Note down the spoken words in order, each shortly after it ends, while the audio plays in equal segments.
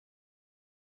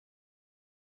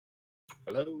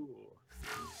Hello.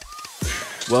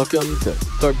 Welcome to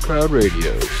Thug Crowd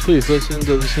Radio. Please listen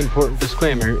to this important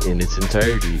disclaimer in its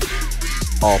entirety.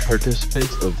 All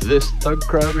participants of this Thug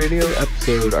Crowd Radio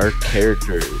episode are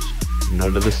characters.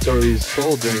 None of the stories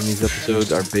told during these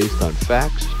episodes are based on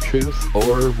facts, truth,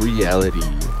 or reality.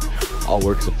 All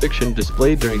works of fiction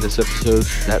displayed during this episode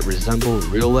that resemble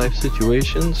real-life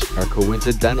situations are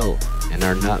coincidental and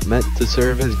are not meant to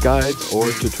serve as guides or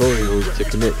tutorials to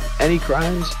commit any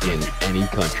crimes in any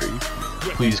country.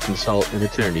 Please consult an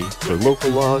attorney for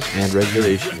local laws and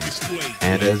regulations.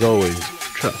 And as always,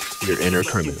 trust your inner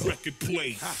criminal.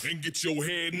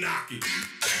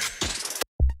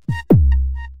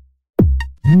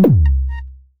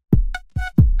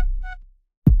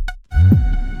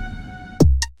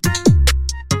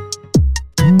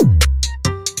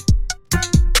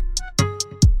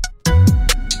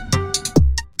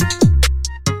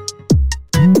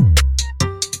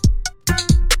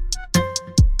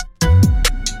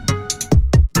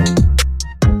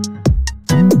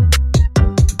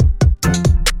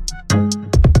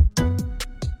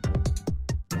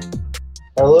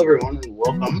 Hello, everyone, and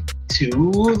welcome to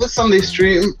the Sunday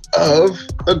stream of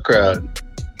The Crowd.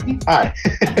 Hi.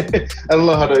 I don't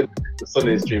know how to do the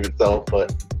Sunday stream itself,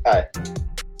 but hi.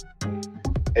 Hey,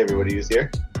 everybody who's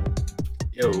here.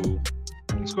 Yo.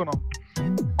 What's going on?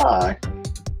 Hi.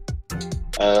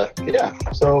 Yeah,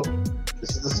 so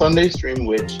this is the Sunday stream,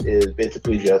 which is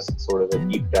basically just sort of a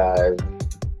deep dive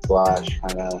 /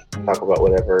 kind of talk about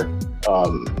whatever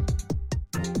for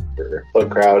The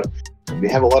Crowd. We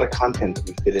have a lot of content that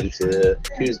we fit into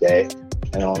Tuesday,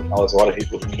 and there's a lot of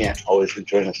people who can't always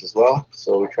join us as well.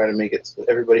 So we try to make it so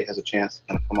everybody has a chance to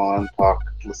kind of come on, talk,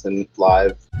 listen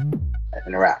live, and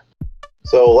interact.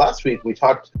 So last week we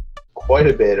talked quite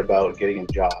a bit about getting a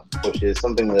job, which is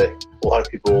something that a lot of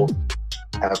people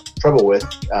have trouble with,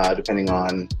 depending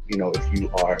on if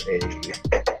you are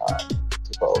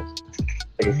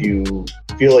if you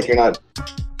feel like you're not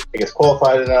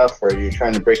qualified enough, or you're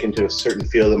trying to break into a certain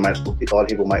field that a lot of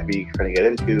people might be trying to get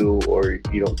into, or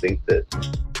you don't think that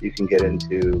you can get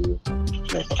into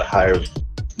a higher,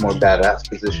 more badass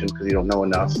position because you don't know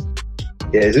enough.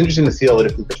 Yeah, it's interesting to see all the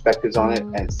different perspectives on it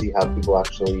and see how people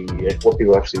what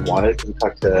people actually wanted. We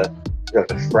talked to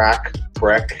Freck,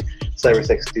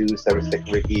 CyberSex2,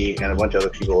 CyberSex Ricky, and a bunch of other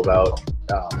people about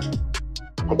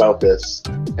this,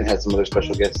 and had some other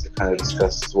special guests to kind of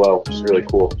discuss as well, which is really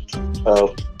cool.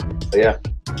 But yeah,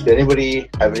 did anybody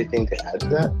have anything to add to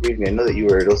that? I know that you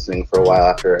were listening for a while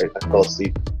after I fell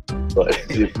asleep, but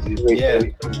it was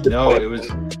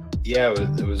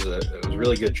a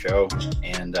really good show,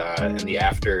 and the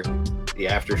after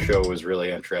show was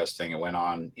really interesting. It went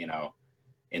on,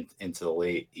 into the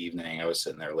late evening. I was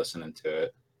sitting there listening to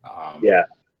it.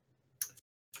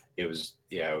 It was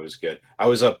good. I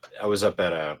was up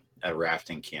at a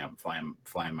rafting camp flying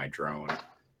my drone.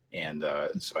 And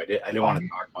so I didn't want to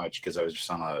talk much because I was just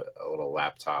on a little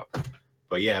laptop.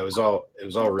 But yeah, it was all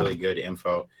really good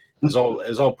info. It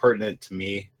was all pertinent to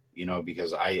me,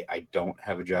 because I don't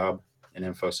have a job in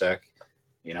InfoSec.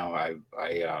 I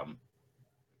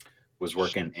was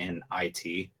working in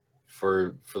IT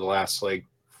for the last like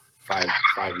five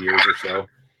years or so,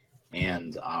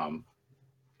 and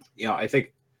I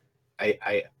think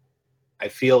I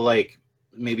feel like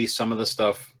maybe some of the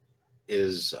stuff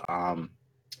is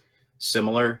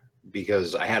similar,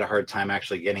 because I had a hard time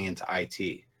actually getting into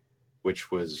IT,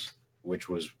 which was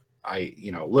looking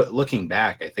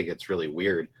back, I think it's really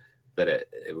weird that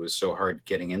it was so hard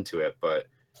getting into it, but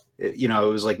it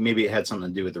was like maybe it had something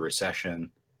to do with the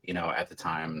recession, at the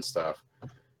time and stuff.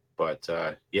 But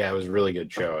yeah, it was a really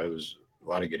good show. It was a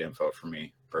lot of good info for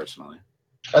me personally.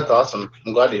 That's awesome.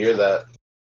 I'm glad to hear that.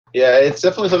 Yeah, it's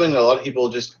definitely something that a lot of people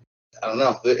just, I don't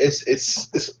know. It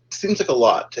seems like a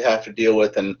lot to have to deal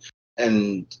with, and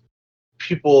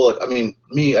people,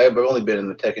 me, I've only been in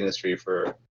the tech industry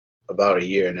for about a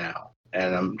year now,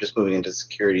 and I'm just moving into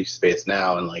security space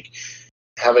now, and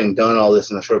having done all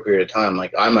this in a short period of time,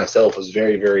 I myself was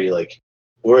very, very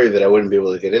worried that I wouldn't be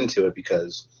able to get into it,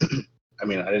 because I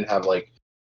didn't have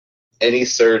any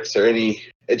certs or any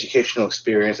educational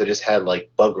experience. I just had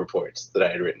bug reports that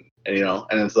I had written, and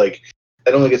it's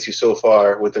that only gets you so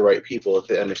far with the right people if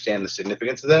they understand the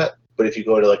significance of that. But if you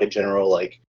go to a general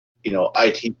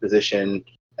IT position,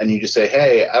 and you just say,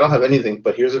 hey, I don't have anything,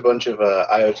 but here's a bunch of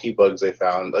IoT bugs I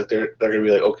found, they're gonna be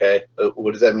okay,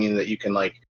 what does that mean that you can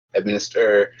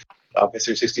administer Office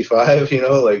 365?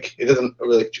 It doesn't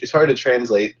really, it's hard to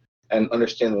translate and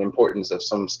understand the importance of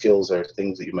some skills or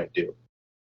things that you might do.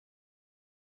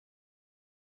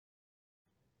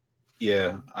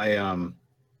 Yeah, I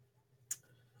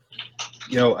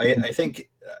think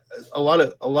a lot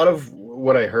of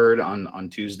what I heard on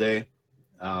Tuesday,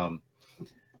 um,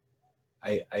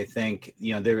 I think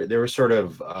they were sort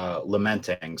of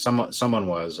lamenting. Someone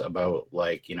was about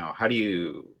like how do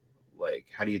you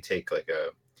take like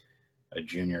a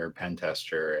junior pen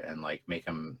tester and like make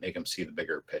them see the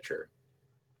bigger picture.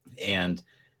 And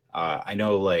I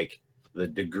know like the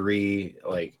degree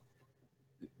like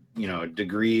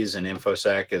degrees in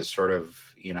infosec is sort of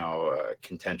a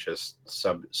contentious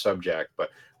subject, but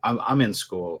I'm in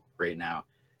school right now,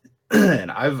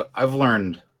 and I've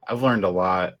learned a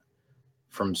lot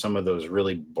from some of those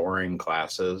really boring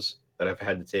classes that I've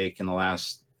had to take in the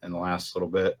last little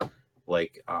bit,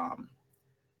 like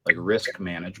risk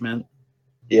management,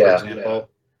 for Yeah. example,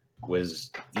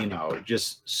 was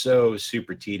just so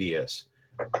super tedious.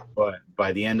 But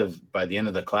by the end of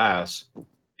the class,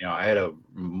 I had a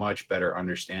much better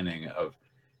understanding of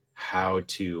how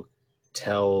to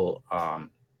tell,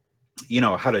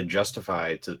 how to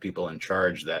justify to the people in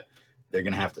charge that they're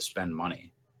going to have to spend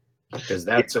money, because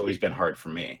that's always been hard for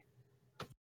me.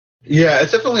 Yeah,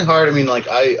 it's definitely hard. I mean, like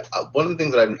one of the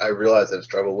things that I realized I've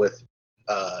struggled with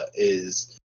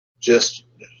is just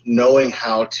knowing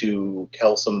how to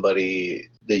tell somebody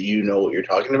that you know what you're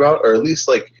talking about, or at least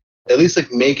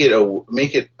make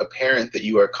it apparent that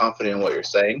you are confident in what you're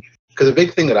saying. Because a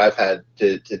big thing that I've had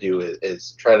to do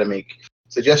is try to make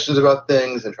suggestions about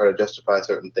things and try to justify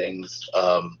certain things,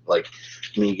 like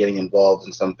me getting involved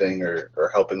in something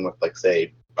or helping with, like,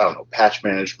 say, I don't know, patch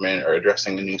management or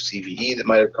addressing a new CVE that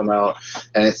might have come out.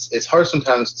 And it's hard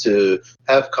sometimes to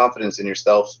have confidence in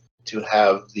yourself to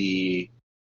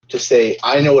say,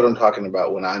 I know what I'm talking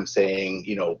about when I'm saying,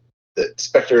 that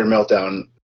Spectre and Meltdown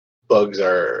bugs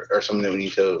are something that we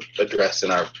need to address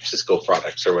in our Cisco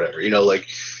products or whatever. Like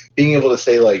being able to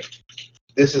say, like,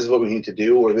 this is what we need to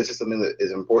do, or this is something that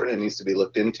is important and needs to be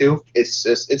looked into.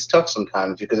 It's tough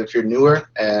sometimes, because if you're newer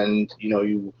and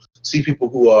you see people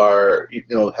who are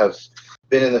have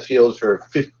been in the field for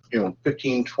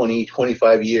 15, 20,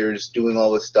 25 years doing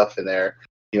all this stuff, and they're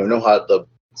know how to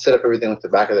set up everything with the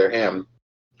back of their hand,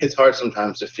 it's hard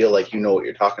sometimes to feel like you know what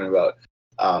you're talking about,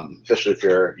 especially if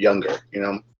you're younger.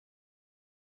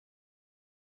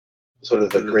 Sort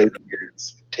of the gray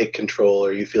beards take control,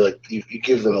 or you feel like you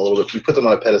give them a little bit, you put them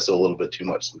on a pedestal a little bit too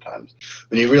much sometimes.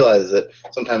 When you realize that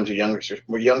sometimes your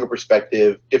younger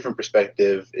perspective, different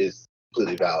perspective, is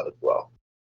completely valid as well.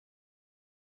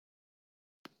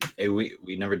 Hey, we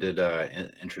never did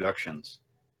introductions.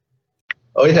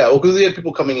 Oh yeah, well, because we had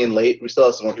people coming in late. We still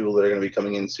have some more people that are going to be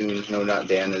coming in soon. Not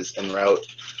Dan is en route.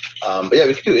 But yeah,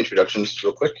 we could do introductions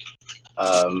real quick.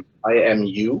 I am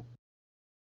you,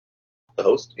 the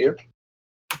host here.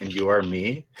 And you are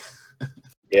me?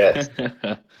 Yes.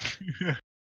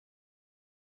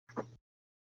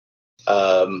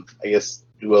 I guess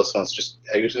who else wants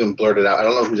I guess we can blurt it out. I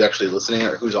don't know who's actually listening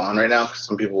or who's on right now, because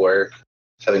some people are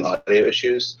having audio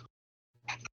issues.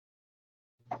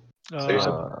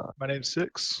 My name's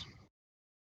Six.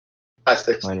 Hi,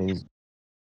 Six. My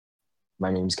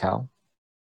name's Cal.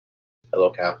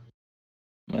 Hello, Cal.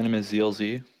 My name is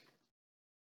ZLZ.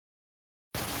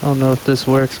 I don't know if this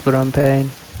works, but I'm paying.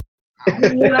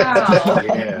 Wow.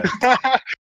 Yeah.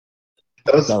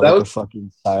 That was a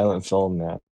fucking silent film,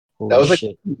 man. Holy that was like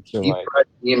shit. deep fried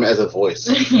him as a voice.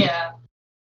 Yeah.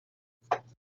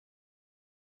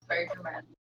 Very dramatic.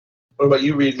 What about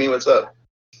you, Read Me? What's up?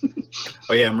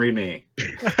 Oh yeah, I'm Read Me.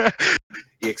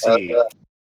 EXE.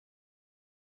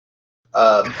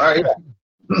 All right.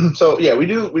 Yeah. So yeah, we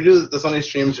do the Sunday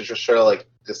streams to just try to like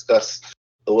discuss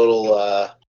the little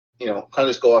kind of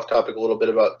just go off topic a little bit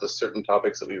about the certain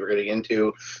topics that we were getting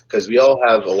into, because we all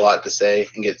have a lot to say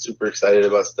and get super excited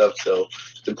about stuff. So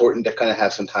it's important to kind of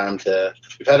have some time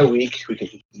we've had a week, we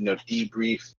can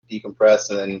debrief, decompress,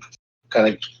 and then kind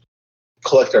of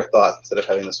collect our thoughts instead of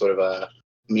having the sort of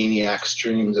maniac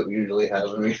streams that we usually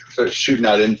have when we start shooting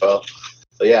out info.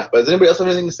 So yeah, but does anybody else have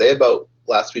anything to say about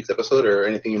last week's episode, or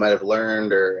anything you might have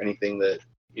learned, or anything that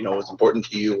was important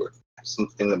to you, or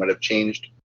something that might have changed?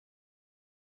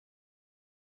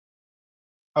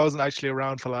 I wasn't actually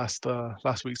around for last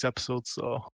week's episode,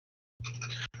 so.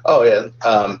 Oh yeah,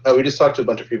 we just talked to a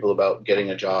bunch of people about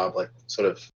getting a job, like sort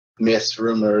of myths,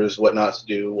 rumors, what not to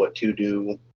do, what to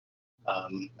do.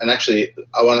 And actually,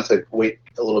 I wanted to wait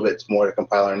a little bit more to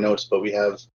compile our notes, but we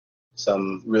have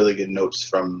some really good notes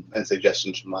and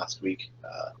suggestions from last week.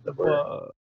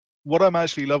 What I'm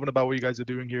actually loving about what you guys are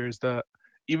doing here is that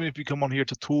even if you come on here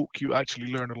to talk, you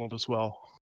actually learn a lot as well.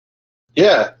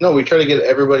 Yeah, no, we try to get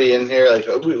everybody in here. Like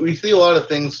we see a lot of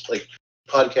things like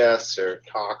podcasts or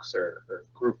talks or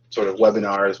group sort of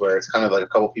webinars where it's kind of like a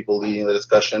couple people leading the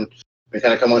discussion. We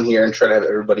kind of come on here and try to have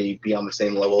everybody be on the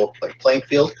same level, like playing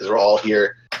field, because we're all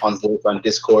here on Voice on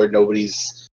Discord.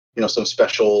 Nobody's, some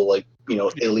special like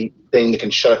elite thing that can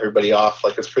shut everybody off.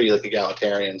 Like it's pretty like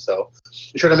egalitarian. So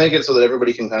we try to make it so that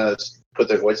everybody can kind of put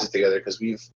their voices together, because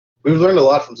we've learned a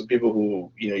lot from some people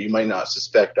who you might not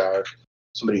suspect are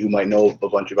somebody who might know a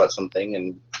bunch about something,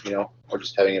 and we're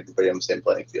just having everybody on the same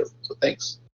playing field. So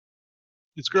thanks.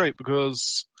 It's great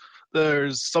because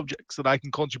there's subjects that I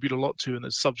can contribute a lot to, and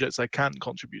there's subjects I can't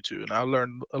contribute to, and I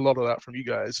learned a lot of that from you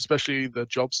guys, especially the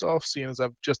job stuff. Seeing as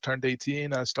I've just turned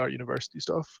 18, I start university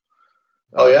stuff.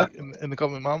 Oh yeah. In the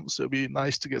coming months, it'll be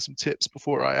nice to get some tips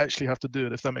before I actually have to do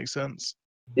it, if that makes sense.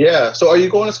 Yeah. So are you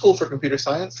going to school for computer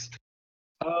science?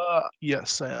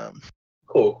 Yes, I am.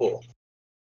 Cool.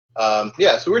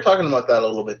 Yeah, so we were talking about that a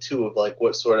little bit too, of like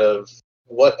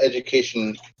what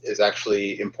education is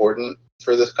actually important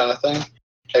for this kind of thing.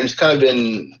 And it's kind of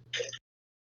been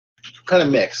kind of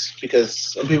mixed, because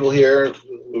some people here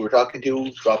we were talking to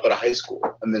dropped out of high school,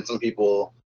 and then some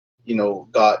people,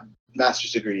 got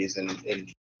master's degrees in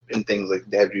things like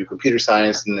they have to do computer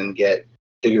science and then get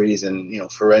degrees in,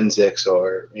 forensics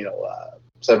or,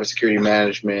 cybersecurity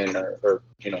management or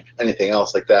anything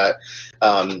else like that.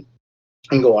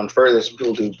 And go on further. Some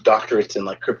people do doctorates in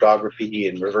like cryptography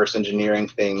and reverse engineering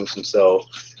things, and so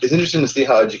it's interesting to see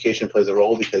how education plays a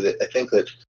role, because I think that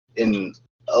in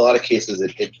a lot of cases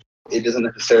it doesn't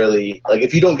necessarily, like,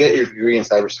 if you don't get your degree in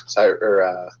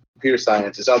computer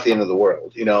science, it's not the end of the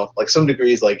world. Like some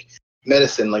degrees, like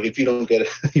medicine, like if you don't get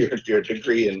your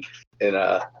degree in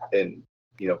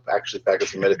actually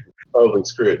practicing medicine, probably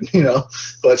screwed,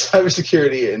 But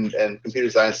cybersecurity and computer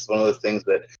science is one of those things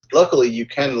that luckily you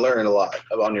can learn a lot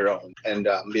on your own and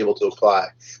be able to apply,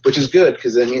 which is good,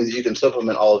 because that means you can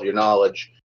supplement all of your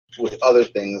knowledge with other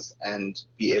things and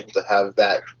be able to have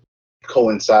that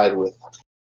coincide with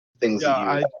things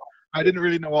that you. I didn't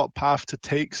really know what path to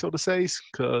take, so to say,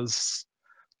 because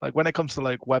like when it comes to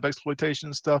like web exploitation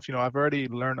and stuff, I've already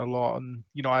learned a lot, and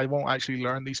I won't actually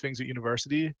learn these things at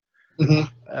university.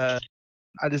 Mm-hmm.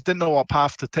 I just didn't know what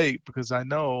path to take, because I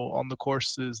know on the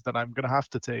courses that I'm going to have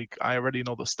to take, I already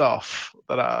know the stuff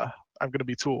that I'm going to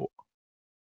be taught.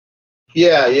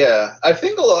 Yeah. I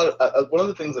think a lot of, one of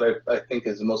the things that I think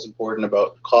is the most important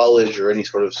about college or any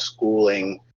sort of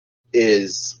schooling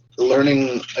is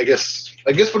learning. I guess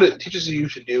what it teaches you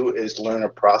to do is learn a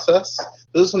process.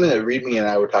 This is something that README and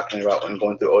I were talking about when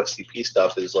going through OSCP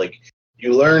stuff, is like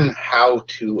you learn how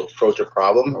to approach a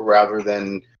problem rather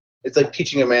than, it's like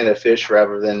teaching a man to fish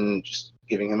rather than just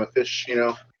giving him a fish,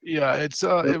 Yeah,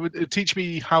 it would teach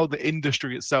me how the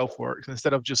industry itself works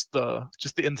instead of just the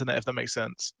internet, if that makes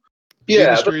sense. The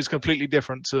industry is completely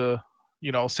different to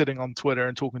sitting on Twitter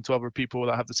and talking to other people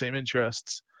that have the same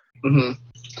interests. Mm-hmm.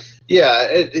 Yeah,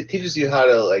 it teaches you how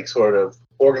to like sort of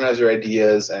organize your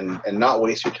ideas and not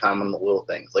waste your time on the little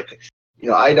things. Like,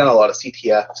 I done a lot of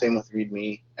CTF, same with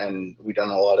README, and we done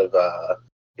a lot of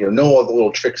know all the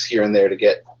little tricks here and there to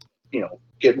get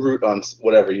root on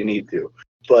whatever you need to.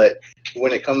 But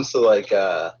when it comes to like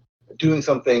doing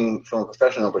something from a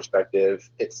professional perspective,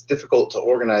 it's difficult to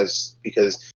organize,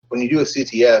 because when you do a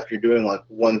CTF, you're doing like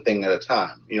one thing at a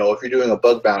time. If you're doing a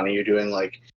bug bounty, you're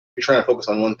trying to focus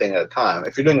on one thing at a time.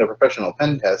 If you're doing a professional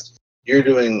pen test, you're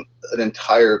doing an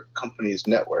entire company's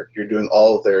network. You're doing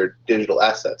all of their digital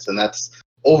assets, and that's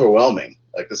overwhelming,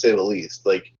 like to say the least.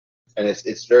 Like, and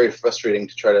it's very frustrating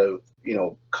to try to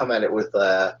come at it with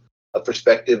a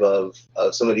perspective of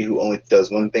somebody who only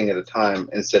does one thing at a time,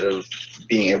 instead of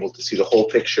being able to see the whole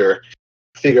picture,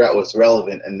 figure out what's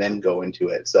relevant, and then go into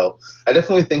it. So I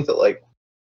definitely think that like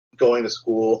going to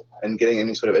school and getting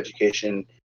any sort of education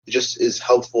just is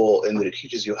helpful in that it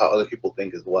teaches you how other people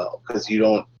think as well, because you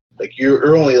don't like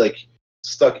you're only like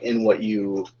stuck in what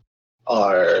you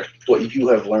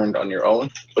have learned on your own.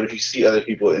 But if you see other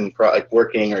people like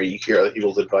working, or you hear other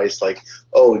people's advice, like,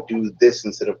 oh, do this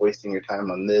instead of wasting your time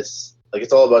on this, like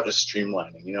it's all about just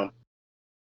streamlining,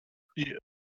 Yeah.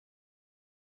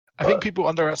 I think people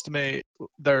overestimate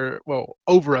their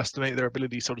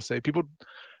ability, so to say. People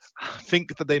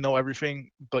think that they know everything,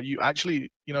 but you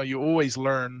actually, you always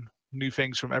learn new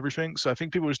things from everything. So I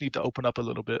think people just need to open up a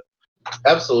little bit.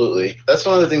 Absolutely. That's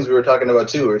one of the things we were talking about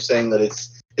too. We were saying that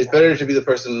it's better to be the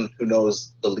person who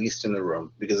knows the least in the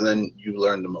room, because then you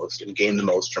learn the most and gain the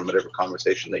most from whatever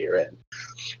conversation that you're in.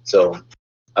 So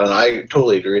I don't know. I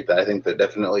totally agree with that. I think that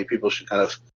definitely people should kind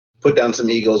of put down some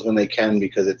egos when they can,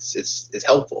 because it's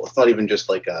helpful. It's not even just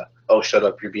like oh, shut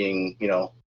up, you're being, you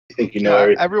think you know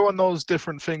everything. Everyone knows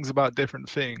different things about different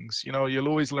things. You'll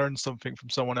always learn something from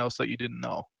someone else that you didn't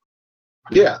know.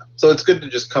 Yeah, so it's good to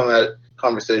just come at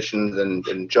conversations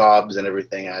and jobs and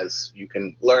everything as you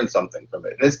can learn something from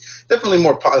it. And it's definitely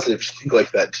more positive to think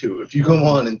like that too. If you go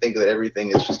on and think that everything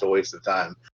is just a waste of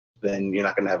time, then you're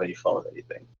not going to have any fun with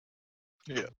anything.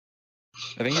 Yeah.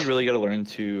 I think you really got to learn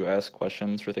to ask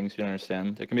questions for things you don't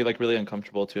understand. It can be like really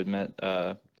uncomfortable to admit,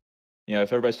 you know,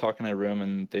 if everybody's talking in a room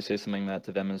and they say something that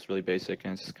to them is really basic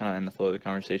and it's just kind of in the flow of the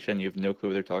conversation, you have no clue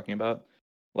what they're talking about.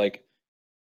 Like,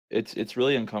 it's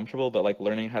really uncomfortable, but like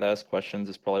learning how to ask questions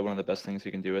is probably one of the best things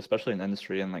you can do, especially in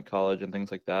industry and like college and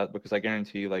things like that. Because I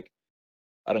guarantee you, like,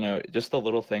 I don't know, just the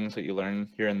little things that you learn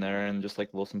here and there, and just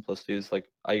like little simplicities. Like,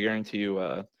 I guarantee you,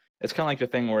 it's kind of like the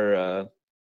thing where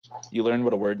you learn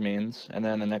what a word means, and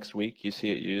then the next week you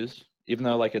see it used, even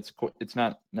though like it's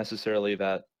not necessarily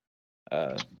that.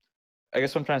 I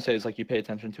guess what I'm trying to say is like you pay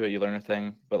attention to it, you learn a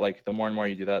thing, but like the more and more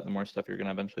you do that, the more stuff you're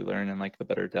gonna eventually learn, and like the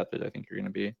better adapted I think you're gonna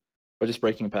be. But just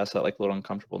breaking past that like little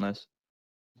uncomfortableness.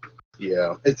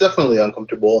 Yeah, it's definitely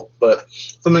uncomfortable, but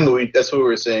something that's what we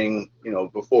were saying,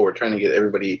 before. We're trying to get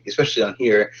everybody, especially on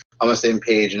here, on the same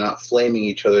page and not flaming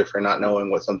each other for not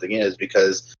knowing what something is,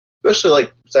 because especially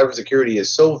like cybersecurity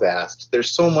is so vast.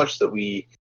 There's so much that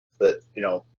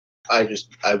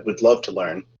I would love to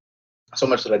learn, so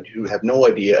much that I do have no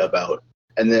idea about.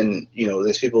 And then,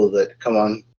 there's people that come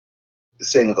on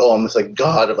saying like, oh, I'm this like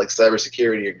god of like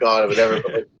cybersecurity or god of whatever,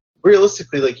 but like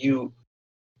realistically, like you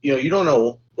don't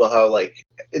know how like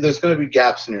there's going to be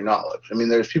gaps in your knowledge. I mean,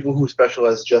 there's people who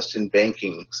specialize just in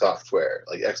banking software,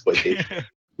 like exploitation.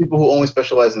 People who only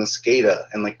specialize in SCADA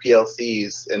and like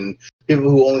PLCs, and people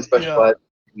who only specialize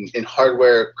in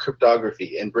hardware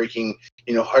cryptography and breaking,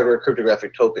 hardware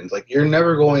cryptographic tokens. Like, you're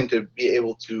never going to be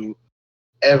able to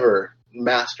ever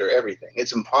master everything.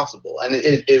 It's impossible. And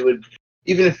it would,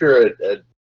 even if you're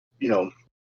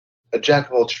a jack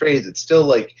of all trades, it's still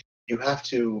like you have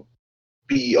to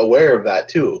be aware of that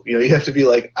too. You have to be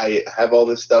like, I have all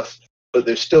this stuff, but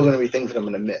there's still going to be things that I'm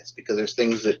going to miss, because there's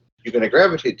things that you're going to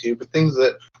gravitate to, but things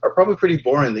that are probably pretty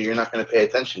boring that you're not going to pay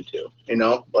attention to.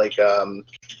 Like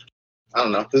I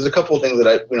don't know. There's a couple of things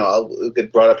that I'll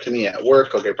get brought up to me at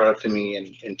work. I'll get brought up to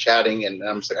me in chatting, and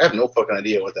I'm just like, I have no fucking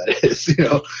idea what that is.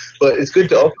 But it's good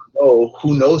to also know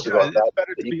who knows about that. It's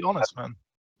better to be honest, man.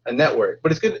 A network,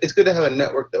 but it's good to have a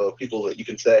network though of people that you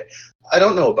can say, I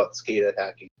don't know about SCADA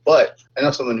hacking, but I know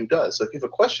someone who does. So if you have a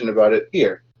question about it,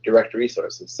 here, direct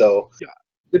resources. So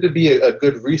good to be a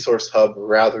good resource hub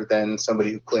rather than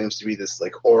somebody who claims to be this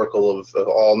like oracle of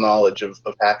all knowledge of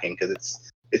hacking, because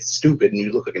it's stupid and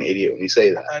you look like an idiot when you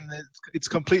say that. And it's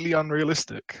completely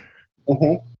unrealistic.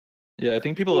 Mm-hmm. Yeah, I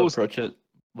think people approach it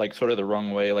like sort of the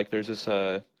wrong way. Like there's this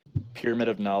pyramid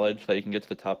of knowledge that you can get to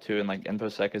the top to, and like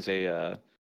InfoSec is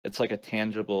it's like a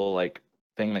tangible like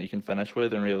thing that you can finish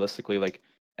with, and realistically like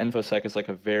InfoSec is like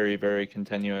a very, very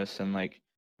continuous and like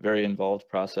very involved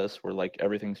process where like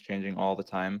everything's changing all the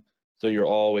time, so you're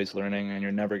always learning and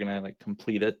you're never gonna like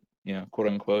complete it, quote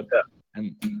unquote.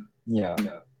 And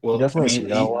well, definitely see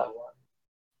that a lot.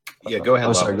 Go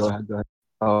ahead. Sorry, go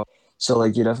ahead. So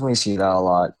like you definitely see that a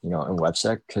lot, in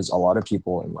WebSec, because a lot of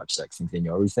people in WebSec think they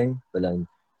know everything, but then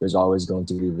there's always going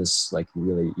to be this like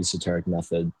really esoteric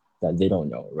method that they don't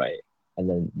know, right? And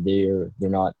then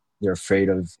they're afraid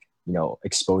of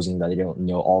exposing that they don't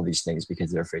know all these things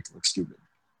because they're afraid to look stupid.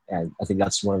 And I think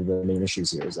that's one of the main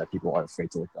issues here, is that people are afraid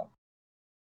to look dumb.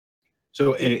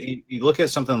 So you look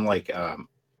at something like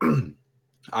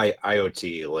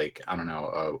IoT, like I don't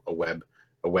know,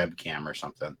 a webcam or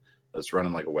something that's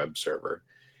running like a web server,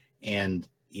 and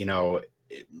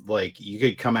like you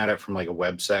could come at it from like a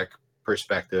WebSec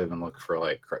perspective and look for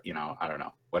like I don't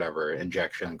know, whatever,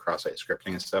 injection, cross-site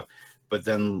scripting and stuff. But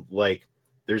then like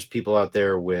there's people out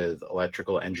there with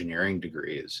electrical engineering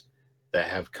degrees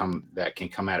that can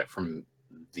come at it from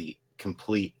the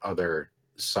complete other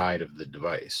side of the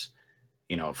device,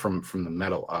 from the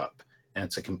metal up, and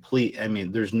it's a complete. I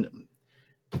mean,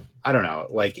 I don't know,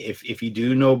 like if you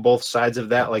do know both sides of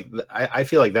that, like I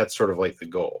feel like that's sort of like the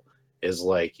goal, is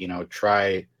like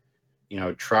try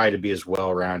to be as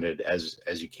well-rounded as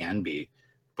you can be.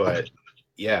 But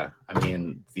yeah, I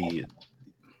mean,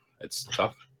 it's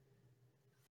tough.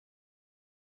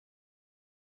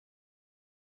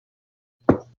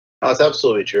 No, that's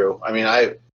absolutely true. I mean,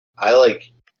 I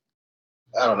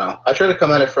don't know. I try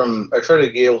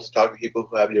to be able to talk to people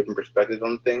who have different perspectives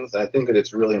on things. And I think that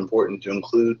it's really important to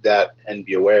include that and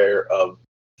be aware of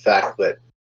the fact that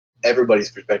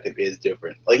everybody's perspective is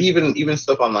different. Like even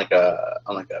stuff on like a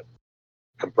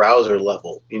browser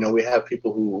level. We have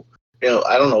people who,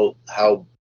 I don't know how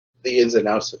the ins and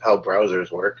outs of how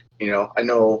browsers work. I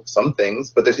know some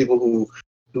things, but there's people who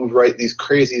who write these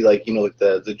crazy, like, like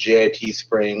the JIT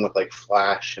spring with like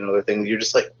Flash and other things. You're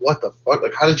just like, what the fuck?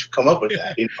 Like, how did you come up with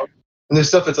that? And there's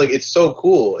stuff that's like, it's so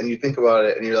cool, and you think about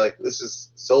it and you're like, this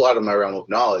is so out of my realm of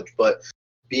knowledge. But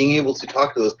being able to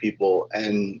talk to those people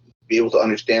and be able to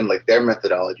understand like their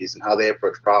methodologies and how they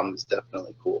approach problems is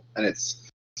definitely cool. And it's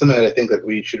something that I think that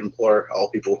we should implore all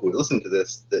people who listen to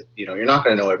this, that you're not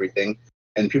going to know everything,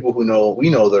 and people we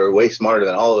know that are way smarter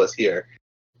than all of us here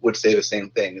would say the same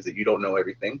thing, is that you don't know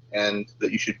everything, and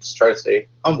that you should try to stay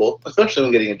humble, especially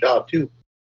when getting a job too,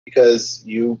 because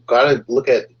you got to look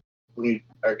at when you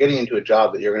are getting into a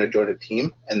job that you're going to join a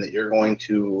team, and that you're going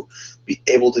to be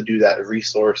able to do that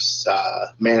resource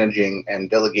managing and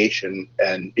delegation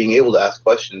and being able to ask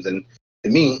questions. And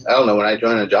to me, I don't know, when I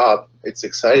join a job, it's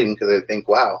exciting because I think,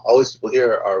 wow, all these people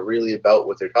here are really about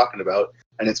what they're talking about,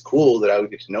 and it's cool that I would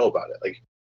get to know about it. Like,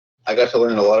 I got to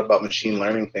learn a lot about machine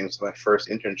learning things in my first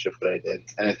internship that I did,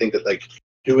 and I think that like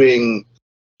doing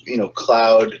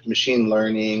cloud, machine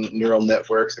learning, neural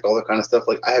networks, like all that kind of stuff,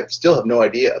 like still have no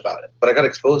idea about it, but I got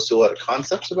exposed to a lot of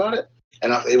concepts about it,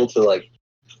 and I was able to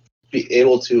be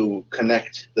able to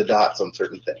connect the dots on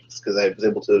certain things because I was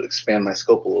able to expand my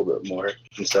scope a little bit more.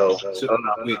 And so I don't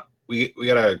know. We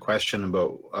got a question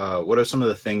about what are some of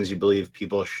the things you believe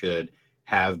people should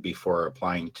have before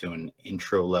applying to an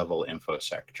intro level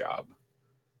InfoSec job?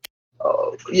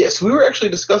 Yes, we were actually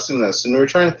discussing this, and we were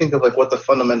trying to think of like what the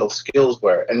fundamental skills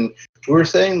were, and we were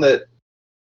saying that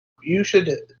you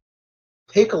should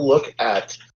take a look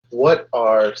at what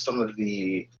are some of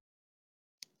the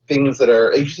things that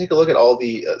are. You should take a look at all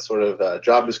the sort of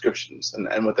job descriptions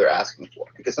and what they're asking for,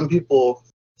 because some people,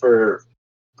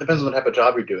 depends on what type of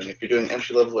job you're doing. If you're doing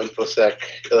entry level InfoSec,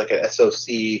 like an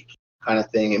SOC kind of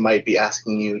thing, it might be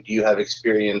asking you, do you have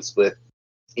experience with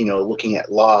looking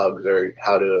at logs, or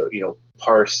how to,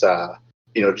 parse,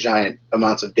 giant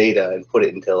amounts of data and put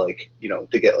it into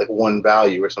to get like one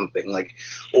value or something,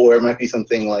 or it might be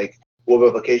something like web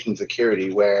application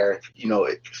security, where,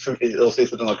 it'll say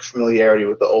something like familiarity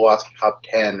with the OWASP top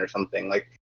 10 or something. Like,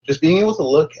 just being able to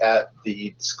look at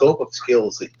the scope of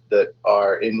skills that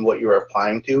are in what you're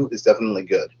applying to is definitely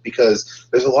good, because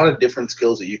there's a lot of different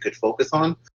skills that you could focus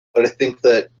on. But I think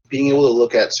that being able to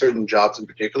look at certain jobs in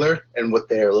particular and what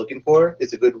they are looking for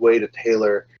is a good way to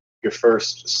tailor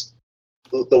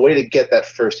the way to get that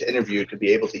first interview, to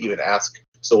be able to even ask,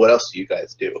 so what else do you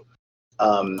guys do?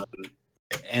 And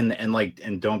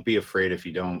don't be afraid if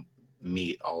you don't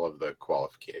meet all of the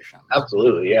qualifications.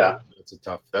 Absolutely, yeah.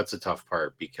 That's a tough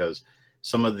part, because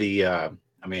some of the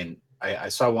I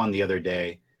saw one the other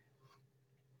day.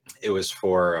 It was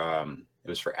for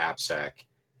AppSec.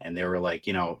 And they were like,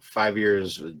 5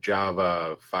 years with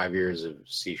Java, 5 years of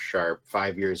C#,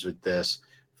 5 years with this,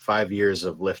 5 years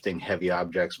of lifting heavy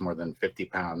objects more than 50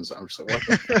 pounds. I'm just like,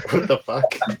 what the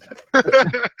fuck?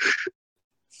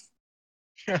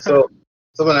 So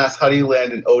someone asked, how do you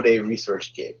land an O-Day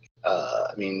research gig?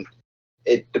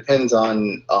 It depends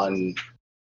on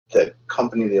the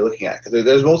company they're looking at, because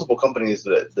there's multiple companies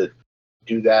that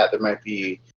do that. There might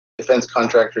be defense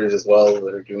contractors as well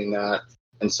that are doing that.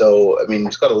 And so, you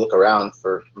just got to look around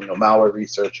for, malware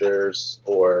researchers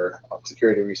or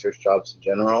security research jobs in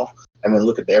general, and then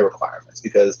look at their requirements,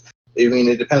 because,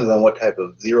 it depends on what type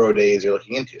of 0 days you're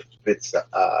looking into. If it's,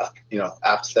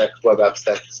 AppSec, web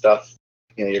AppSec stuff,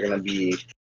 you're going to be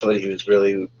somebody who's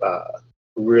really,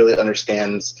 really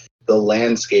understands the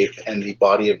landscape and the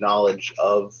body of knowledge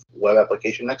of web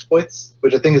application exploits,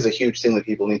 which I think is a huge thing that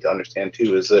people need to understand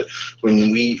too, is that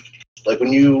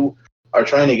when you are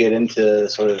trying to get into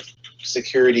sort of the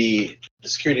security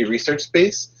research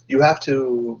space, you have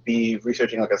to be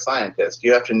researching like a scientist.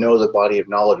 You have to know the body of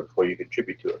knowledge before you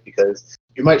contribute to it, because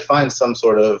you might find some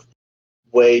sort of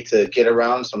way to get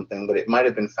around something, but it might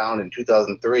have been found in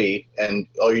 2003, and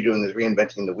all you're doing is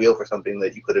reinventing the wheel for something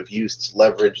that you could have used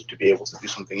leverage to be able to do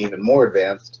something even more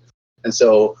advanced. And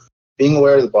so being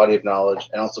aware of the body of knowledge,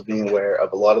 and also being aware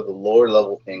of a lot of the lower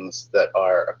level things that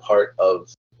are a part of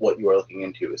what you are looking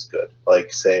into is good.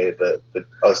 Like, say, the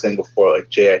I was saying before, like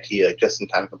JIT, like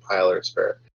just-in-time compilers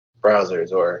for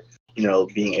browsers, or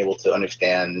being able to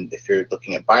understand, if you're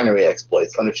looking at binary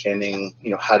exploits, understanding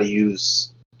how to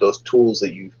use those tools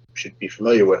that you should be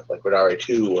familiar with, like with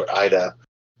RA2 or IDA.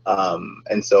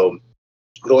 And so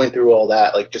going through all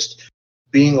that, like just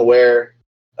being aware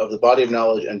of the body of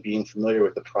knowledge and being familiar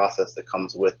with the process that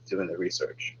comes with doing the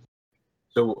research.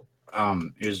 So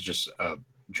here's just a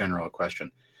general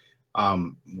question.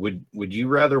 Would you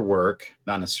rather work,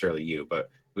 not necessarily you,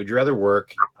 but would you rather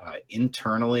work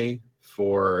internally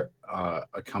for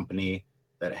a company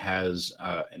that has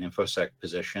an InfoSec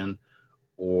position,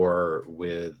 or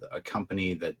with a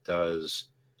company that does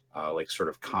like sort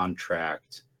of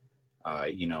contract,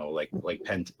 like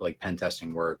pen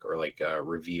testing work or like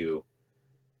review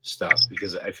stuff,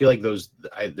 because I feel like there's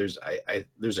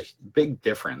a big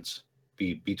difference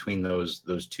between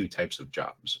those two types of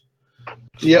jobs.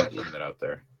 Yep. Put that out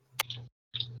there.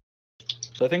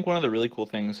 So I think one of the really cool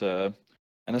things, and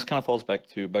this kind of falls back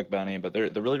to Bug Bounty, but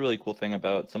the really cool thing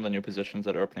about some of the new positions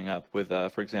that are opening up with,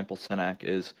 for example, Synack,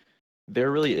 is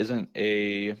there really isn't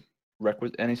any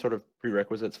sort of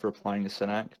prerequisites for applying to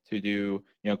Synack to do,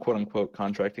 quote unquote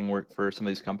contracting work for some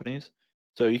of these companies.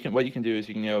 So what you can do is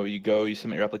you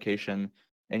submit your application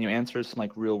and you answer some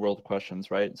like real world questions,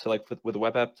 right? So like with the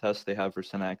web app test they have for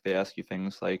Synack, they ask you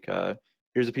things like,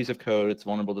 here's a piece of code, it's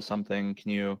vulnerable to something.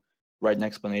 Can you write an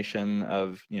explanation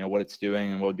of what it's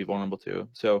doing and what would be vulnerable to?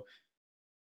 So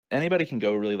anybody can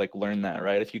go really like learn that,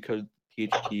 right? If you code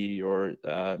PHP or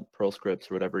Perl scripts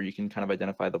or whatever, you can kind of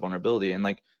identify the vulnerability. And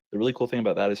like the really cool thing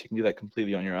about that is you can do that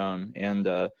completely on your own. And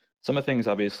some of the things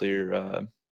obviously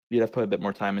you'd have to put a bit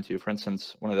more time into. For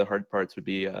instance, one of the hard parts would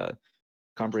be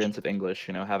comprehensive English,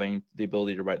 having the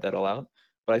ability to write that all out.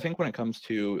 But I think when it comes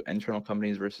to internal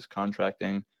companies versus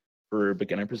contracting for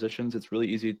beginner positions, it's really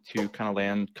easy to kind of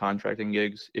land contracting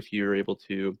gigs if you're able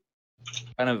to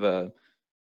kind of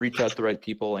reach out to the right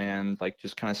people and like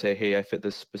just kind of say, hey, I fit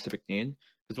this specific need.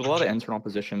 Because with a lot of internal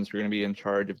positions, you're going to be in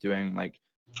charge of doing like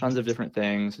tons of different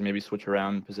things and maybe switch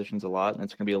around positions a lot. And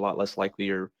it's going to be a lot less likely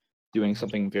you're doing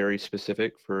something very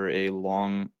specific for a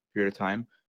long period of time,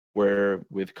 where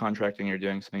with contracting, you're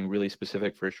doing something really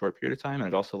specific for a short period of time. And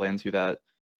it also lands you that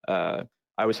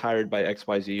I was hired by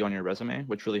XYZ on your resume,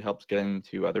 which really helps get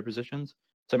into other positions.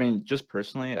 So, I mean, just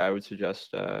personally, I would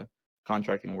suggest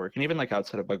contracting work. And even like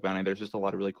outside of Bug Bounty, there's just a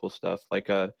lot of really cool stuff. Like,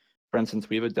 for instance,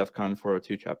 we have a DEF CON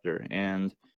 402 chapter,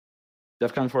 and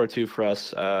DEF CON 402 for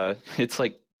us, it's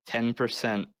like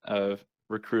 10% of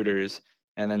recruiters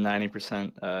and then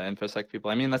 90% InfoSec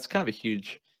people. I mean, that's kind of a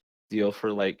huge deal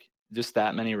for like just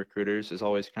that many recruiters. Is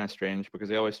always kind of strange because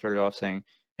they always started off saying,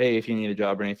 hey, if you need a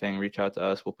job or anything, reach out to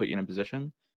us, we'll put you in a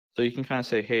position. So you can kind of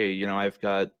say, hey,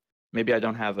 maybe I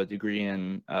don't have a degree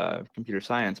in computer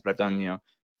science, but I've done,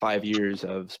 5 years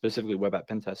of specifically web app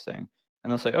pen testing.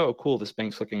 And they'll say, oh, cool, this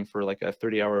bank's looking for like a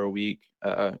 30-hour-a-week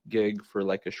gig for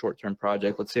like a short-term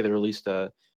project. Let's say they released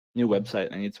a new website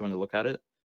and I need someone to look at it.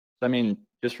 So, I mean,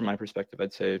 just from my perspective,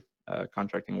 I'd say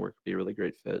contracting work would be a really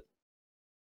great fit.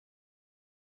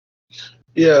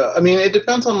 Yeah, I mean, it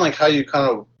depends on like how you kind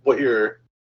of what you're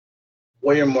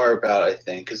more about, I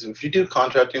think. Because if you do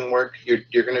contracting work,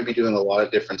 you're going to be doing a lot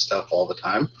of different stuff all the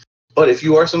time. But if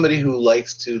you are somebody who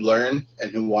likes to learn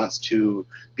and who wants to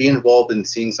be involved in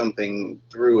seeing something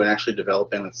through and actually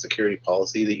developing a security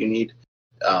policy that you need,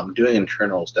 doing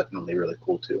internal is definitely really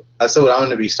cool too. That's what I'm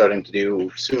going to be starting to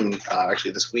do soon,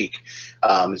 actually this week,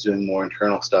 is doing more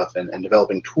internal stuff and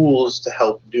developing tools to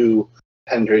help do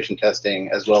penetration testing,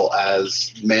 as well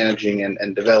as managing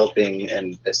and developing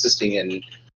and assisting in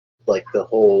like the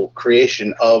whole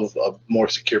creation of a more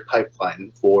secure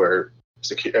pipeline for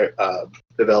secure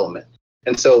development.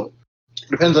 And so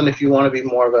it depends on if you want to be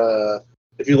more of a,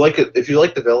 if you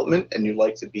like development and you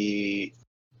like to be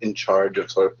in charge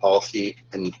of sort of policy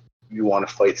and you want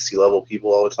to fight C-level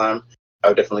people all the time, I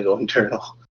would definitely go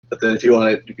internal. But then if you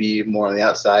want it to be more on the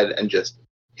outside and just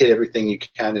hit everything you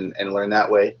can and learn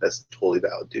that way, that's totally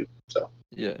valid too. So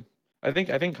yeah, I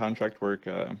think contract work,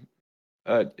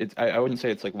 I wouldn't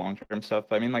say it's like long-term stuff,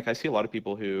 but I mean, like I see a lot of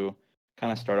people who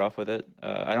kind of start off with it.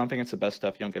 I don't think it's the best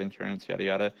stuff. You don't get insurance, yada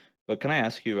yada. But can I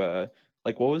ask you,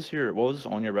 like, what was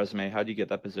on your resume? How did you get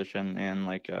that position, and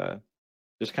like,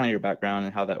 just kind of your background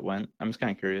and how that went? I'm just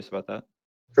kind of curious about that.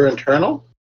 For internal?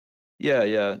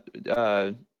 Yeah.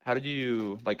 How did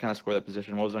you like kind of score that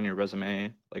position? What was on your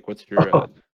resume? Like, what's your?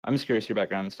 I'm just curious your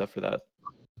background and stuff for that.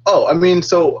 Oh, I mean,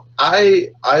 so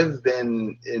I've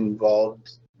been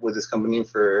involved with this company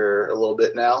for a little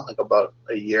bit now, like about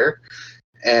a year,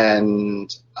 and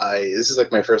this is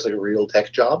like my first like real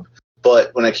tech job.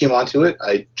 But when I came onto it,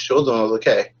 I showed them, I was like,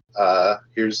 okay, I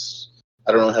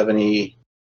don't have any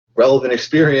relevant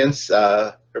experience,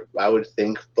 I would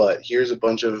think, but here's a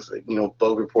bunch of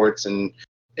bug reports and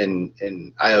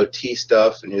IoT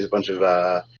stuff, and here's a bunch of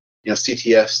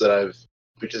CTFs that I've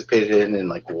participated in and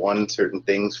like won certain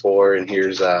things for, and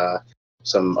here's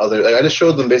some other. Like, I just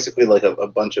showed them basically like a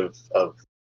bunch of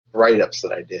write-ups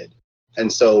that I did,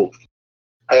 and so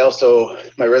I also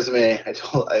my resume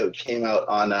I came out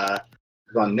on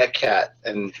Netcat,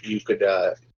 and you could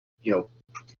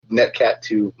Netcat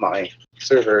to my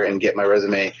server and get my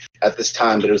resume at this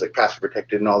time, but it was like password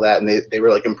protected and all that, and they were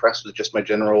like impressed with just my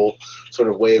general sort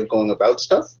of way of going about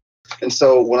stuff. And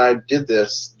so when I did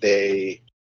this, they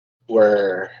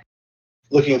we're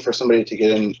looking for somebody to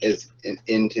get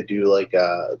in to do like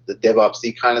the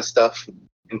DevOpsy kind of stuff,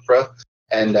 infra.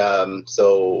 And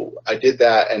so I did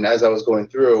that, and as I was going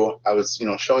through, I was,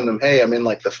 showing them, hey, I'm in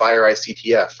like the FireEye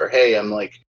CTF, or hey, I'm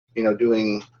like,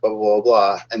 doing blah blah blah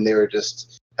blah, and they were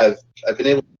just, I've been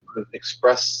able to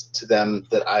express to them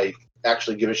that I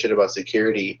actually give a shit about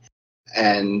security,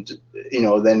 and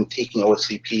then taking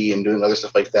OSCP and doing other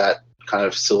stuff like that kind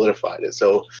of solidified it.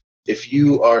 So if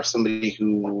you are somebody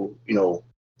who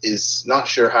is not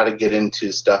sure how to get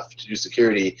into stuff to do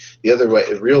security,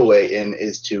 the real way in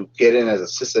is to get in as a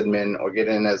sysadmin or get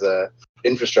in as a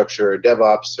infrastructure or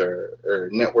DevOps or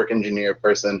network engineer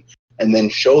person, and then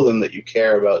show them that you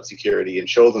care about security and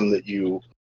show them that you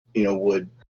would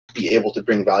be able to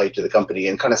bring value to the company,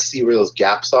 and kind of see where those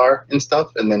gaps are and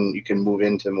stuff, and then you can move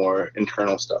into more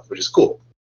internal stuff, which is cool.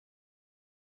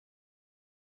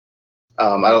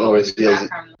 I don't know where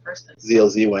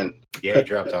ZLZ went. Yeah, he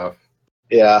dropped off.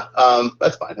 Yeah,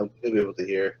 that's fine. He'll be able to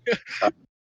hear.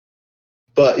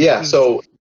 But yeah, so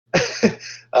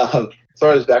as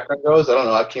far as background goes, I don't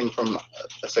know. I came from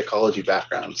a psychology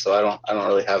background, so I don't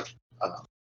really have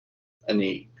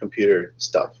any computer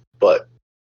stuff. But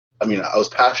I mean, I was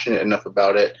passionate enough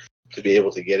about it to be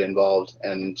able to get involved,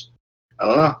 and I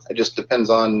don't know. It just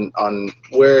depends on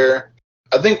where.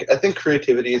 I think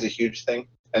creativity is a huge thing,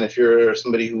 and if you're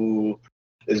somebody who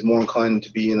is more inclined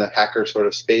to be in the hacker sort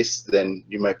of space, then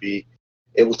you might be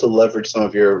able to leverage some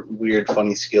of your weird,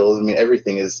 funny skills. I mean,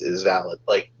 everything is valid.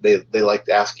 Like they like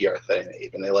the ASCII art that I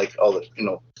made, and they like all the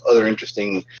other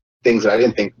interesting things that I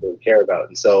didn't think they would care about.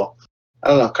 And so I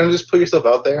don't know, kind of just put yourself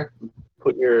out there,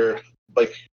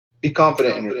 be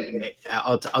confident in your.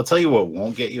 I'll tell you what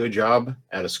won't get you a job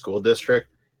at a school district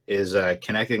is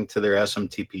connecting to their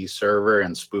SMTP server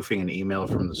and spoofing an email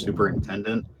from the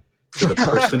superintendent to the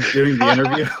person doing the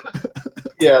interview.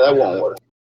 Yeah, that won't work.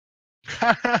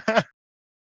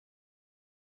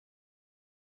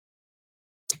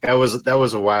 That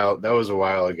was a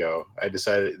while ago. I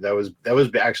decided that was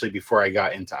actually before I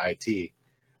got into IT.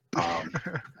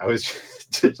 I was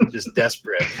just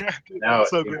desperate. Now,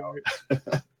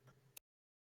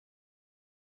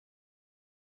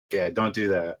 yeah, don't do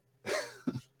that.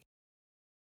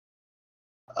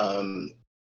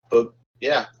 But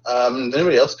yeah,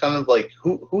 anybody else kind of like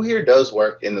who here does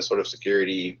work in the sort of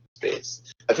security space?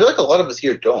 I feel like a lot of us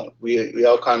here don't. We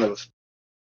all kind of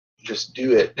just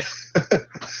do it.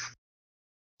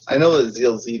 I know that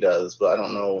ZLZ does, but I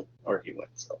don't know where he went.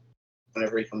 So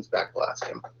whenever he comes back, we'll ask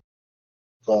him.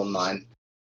 Phone mine.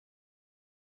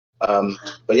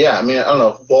 But yeah, I mean, I don't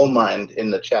know. Phone mind in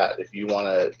the chat if you want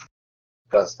to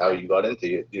discuss how you got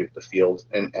into the field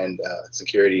and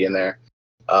security in there.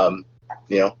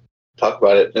 Talk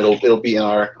about it. It'll be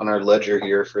on our ledger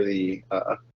here for the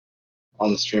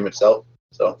on the stream itself.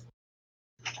 So,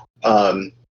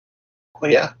 but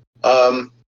yeah.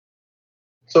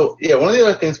 So yeah, one of the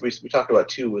other things we talked about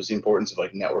too was the importance of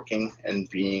like networking and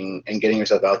getting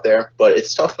yourself out there. But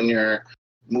it's tough when you're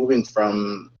moving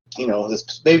from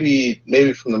this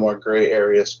maybe from the more gray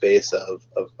area space of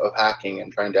hacking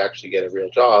and trying to actually get a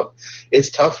real job. It's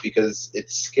tough because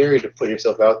it's scary to put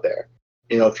yourself out there.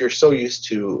 If you're so used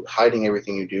to hiding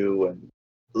everything you do and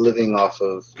living off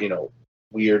of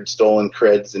weird stolen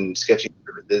creds and sketchy,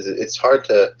 it's hard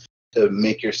to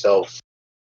make yourself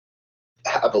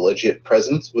have a legit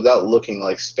presence without looking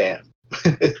like spam.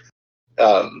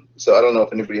 So I don't know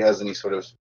if anybody has any sort of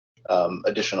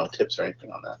additional tips or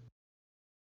anything on that.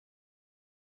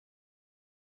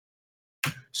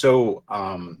 So,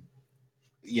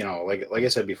 like I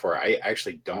said before, I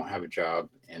actually don't have a job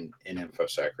in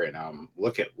InfoSec right now. I'm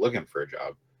looking for a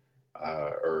job,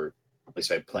 or at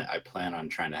least I plan on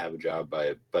trying to have a job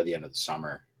by the end of the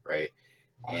summer, right?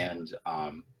 And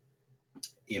I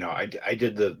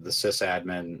did the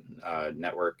sysadmin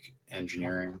network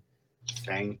engineering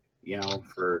thing,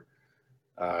 for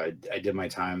I did my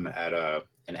time at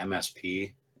an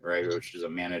MSP, right, which is a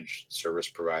managed service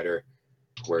provider,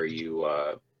 where you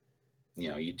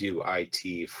you do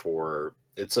IT for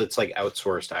it's like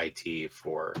outsourced IT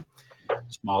for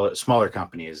smaller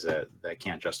companies that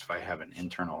can't justify having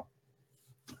internal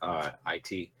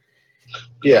IT.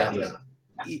 Yeah. And,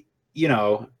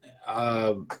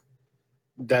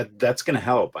 that's going to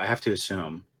help. I have to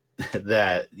assume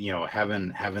that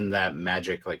having that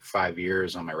magic like 5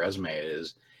 years on my resume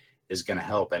is going to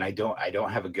help. And I don't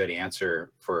have a good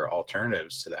answer for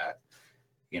alternatives to that.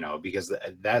 Because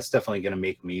that's definitely going to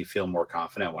make me feel more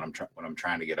confident when I'm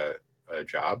trying to get a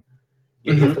job.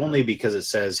 Mm-hmm. If only because it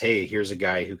says, hey, here's a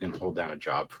guy who can hold down a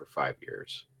job for 5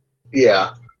 years.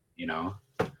 Yeah.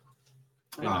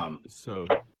 So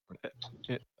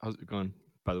How's it going?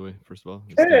 By the way, first of all,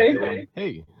 Hey.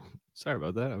 Hey, sorry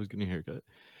about that. I was getting a haircut.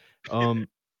 Um,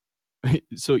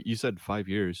 so you said 5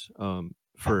 years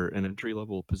for an entry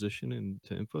level position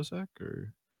into InfoSec,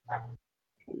 or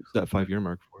what's that 5 year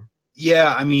mark for?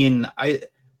 Yeah, I mean,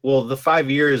 well, the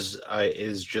 5 years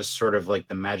is just sort of like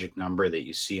the magic number that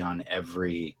you see on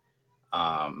every,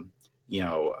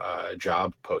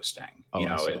 job posting. Oh,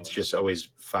 I see. It's just always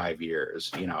 5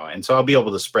 years. And so I'll be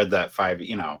able to spread that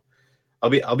I'll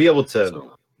be able to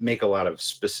So, make a lot of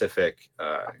specific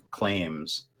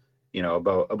claims,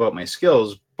 about my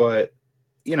skills, but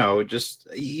just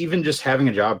even just having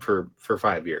a job for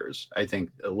 5 years, I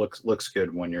think it looks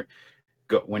good when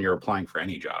you're applying for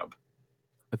any job.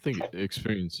 I think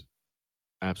experience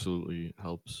absolutely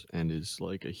helps and is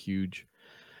like a huge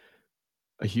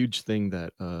thing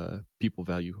that people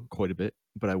value quite a bit.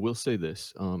 But I will say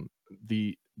this: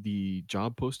 the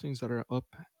job postings that are up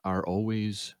are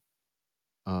always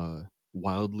uh,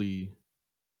 wildly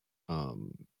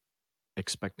um,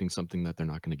 expecting something that they're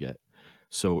not going to get.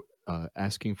 So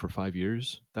asking for 5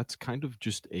 years, that's kind of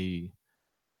just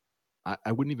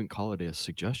I wouldn't even call it a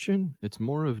suggestion. It's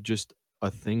more of just a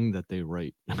thing that they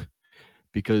write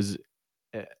because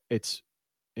it's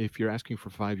if you're asking for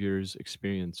 5 years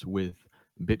experience with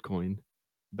Bitcoin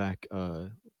back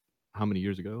how many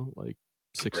years ago? Like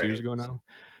 6 years Right. ago now.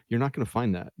 You're not going to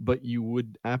find that, but you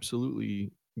would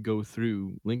absolutely go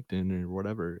through LinkedIn or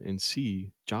whatever and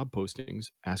see job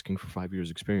postings asking for 5 years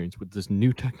experience with this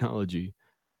new technology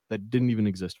that didn't even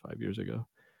exist 5 years ago.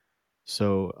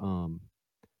 So,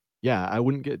 yeah, I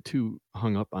wouldn't get too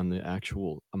hung up on the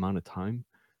actual amount of time.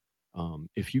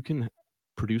 If you can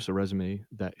produce a resume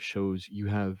that shows you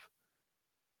have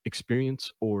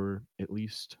experience or at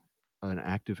least an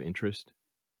active interest,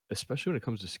 especially when it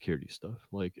comes to security stuff.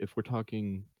 Like if we're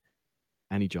talking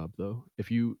any job though,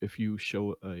 if you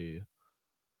show a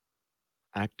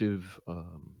active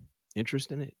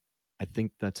interest in it, I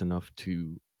think that's enough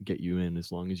to get you in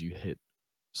as long as you hit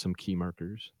some key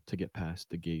markers to get past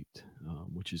the gate,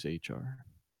 which is HR.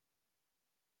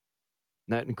 And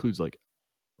that includes like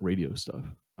radio stuff.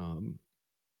 Um,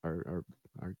 our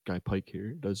guy Pike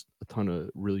here does a ton of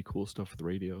really cool stuff with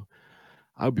radio.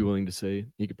 I would be willing to say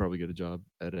he could probably get a job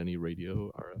at any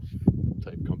radio RF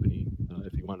type company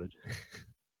if he wanted.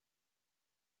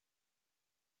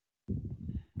 What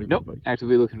do you Nope, think, Pike?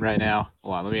 actively looking right now.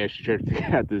 Hold on, let me actually try to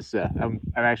figure out this. I'm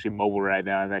actually mobile right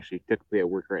now. I'm actually technically at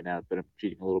work right now, but I'm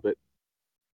cheating a little bit.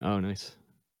 Oh, nice.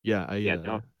 Yeah,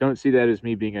 Yeah, don't see that as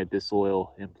me being a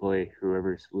disloyal employee.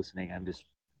 Whoever's listening,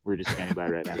 we're just standing by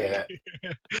right now. Yeah.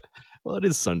 well, it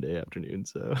is Sunday afternoon,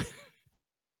 so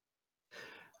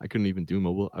I couldn't even do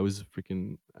mobile. I was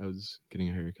getting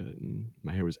a haircut and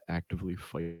my hair was actively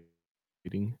fighting.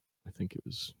 I think it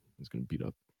was gonna beat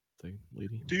up the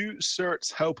lady. Do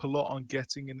certs help a lot on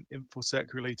getting an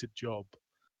InfoSec related job?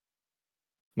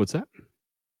 What's that?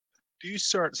 Do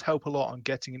certs help a lot on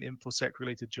getting an InfoSec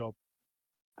related job?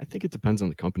 I think it depends on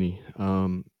the company.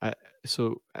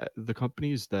 The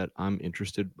companies that I'm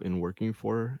interested in working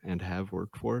for and have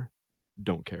worked for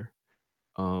don't care.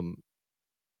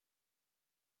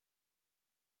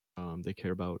 They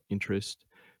care about interest,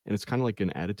 and it's kind of like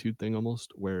an attitude thing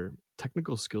almost, where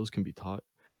technical skills can be taught.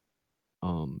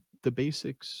 The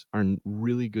basics are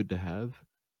really good to have,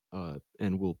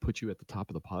 and will put you at the top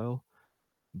of the pile.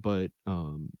 But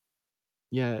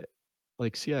yeah,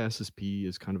 like CISSP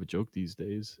is kind of a joke these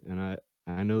days, and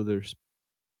I know there's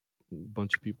a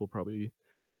bunch of people probably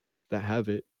that have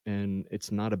it, and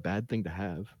it's not a bad thing to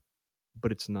have,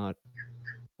 but it's not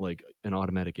like an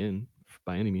automatic in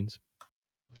by any means.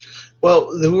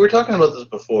 Well, we were talking about this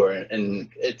before,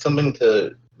 and it's something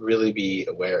to really be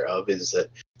aware of is that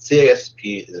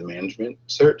CISP is a management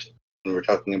cert, and we're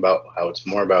talking about how it's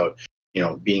more about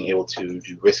being able to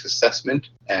do risk assessment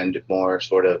and more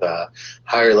sort of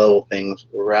higher level things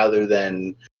rather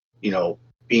than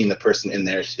being the person in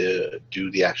there to do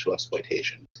the actual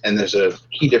exploitation. And there's a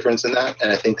key difference in that,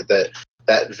 and I think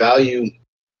that value,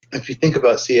 if you think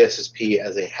about CISSP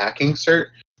as a hacking cert,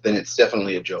 then it's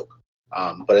definitely a joke.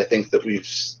 But I think that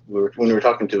when we were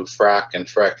talking to Frack and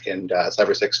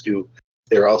Cyber62,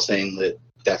 they were all saying that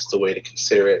that's the way to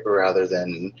consider it rather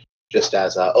than just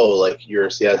as like your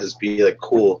CISSP, like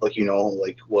cool, like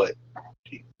what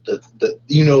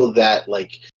that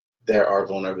like there are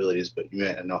vulnerabilities, but you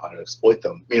may not know how to exploit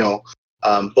them.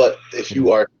 But if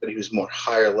you are somebody who's more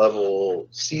higher level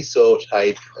CISO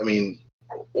type,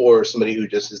 or somebody who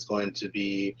just is going to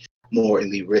be more in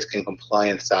the risk and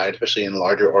compliance side, especially in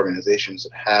larger organizations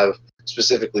that have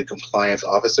specifically compliance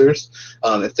officers.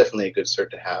 It's definitely a good cert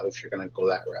to have if you're going to go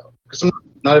that route. Because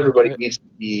not everybody needs to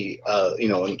be,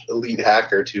 an elite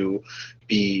hacker to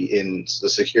be in the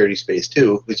security space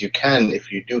too. Because you can,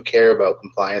 if you do care about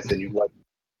compliance and you like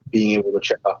being able to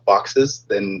check off boxes,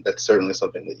 then that's certainly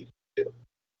something that you can do.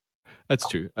 That's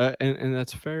true, and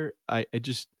that's fair. I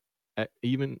just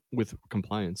even with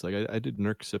compliance, like I did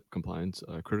NERC-CIP compliance,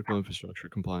 critical infrastructure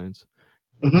compliance,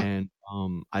 Mhm. and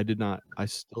I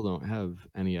still don't have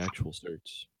any actual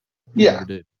certs. Yeah. Never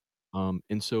did.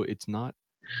 And so it's not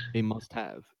a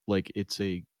must-have. Like it's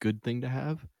a good thing to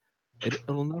have.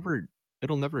 It'll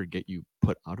never get you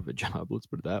put out of a job. Let's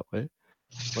put it that way.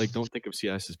 Like don't think of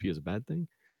CISSP as a bad thing,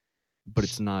 but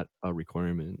it's not a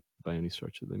requirement by any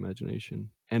stretch of the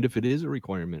imagination. And if it is a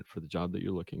requirement for the job that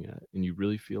you're looking at and you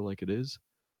really feel like it is,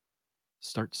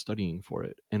 start studying for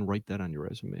it and write that on your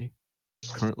resume.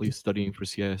 Currently studying for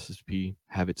CISSP,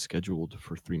 have it scheduled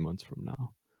for 3 months from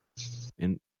now.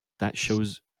 And that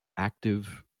shows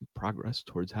active progress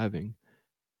towards having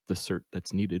the cert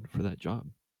that's needed for that job.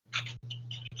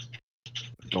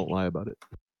 Don't lie about it.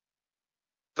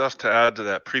 Stuff to add to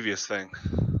that previous thing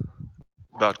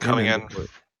about coming in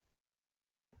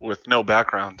with no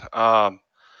background.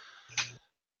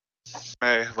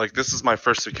 Like this is my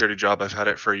first security job. I've had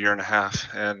it for a year and a half,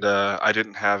 and I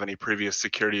didn't have any previous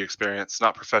security experience,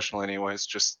 not professional anyways,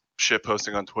 just shit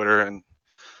posting on Twitter and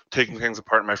taking things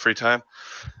apart in my free time.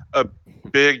 A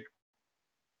big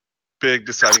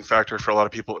deciding factor for a lot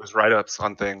of people is write-ups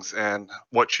on things and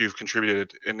what you've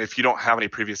contributed. And if you don't have any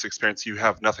previous experience, you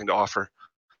have nothing to offer.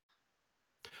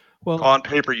 Well, on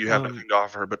paper, you have nothing to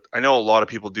offer, but I know a lot of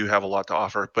people do have a lot to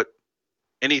offer. But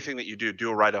anything that you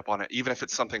do a write-up on it, even if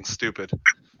it's something stupid.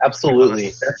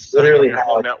 Absolutely. That's literally your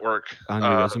whole network. On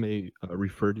your resume,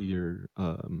 refer to your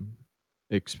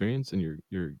experience and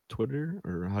your Twitter,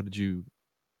 or how did you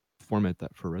format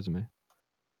that for a resume?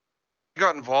 I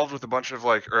got involved with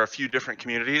a few different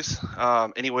communities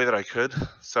any way that I could.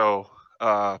 So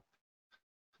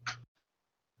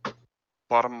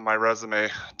bottom of my resume,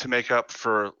 to make up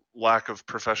for lack of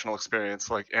professional experience,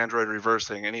 like Android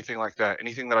reversing, anything like that,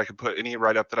 anything that I could put, any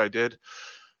write-up that I did,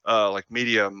 like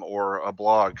Medium or a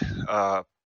blog,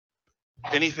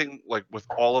 anything like with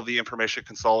all of the information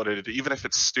consolidated, even if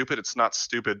it's stupid, it's not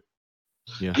stupid.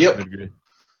 Yeah, yep. I agree.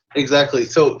 Exactly.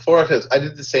 So for us, I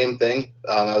did the same thing.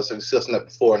 I was discussing that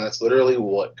before, and that's literally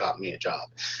what got me a job,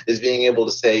 is being able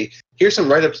to say, here's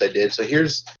some write-ups I did. So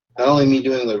here's not only me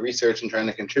doing the research and trying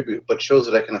to contribute, but shows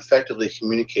that I can effectively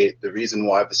communicate the reason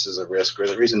why this is a risk or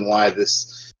the reason why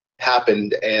this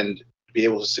happened, and be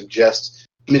able to suggest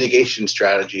mitigation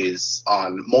strategies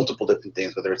on multiple different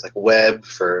things, whether it's like web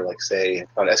for, like, say, I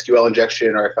found SQL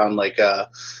injection, or I found like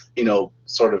something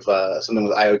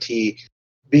with IoT.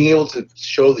 Being able to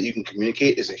show that you can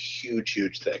communicate is a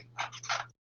huge thing.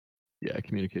 Yeah,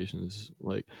 communication is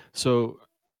like, so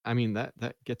I mean that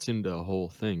gets into a whole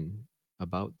thing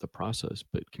about the process,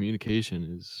 but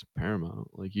communication is paramount.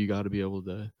 Like you got to be able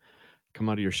to come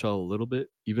out of your shell a little bit,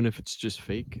 even if it's just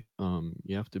fake.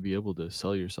 You have to be able to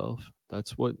sell yourself.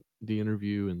 That's what the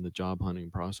interview and the job hunting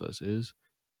process is.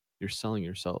 You're selling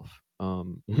yourself.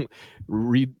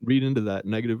 Read into that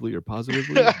negatively or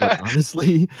positively, but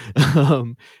honestly,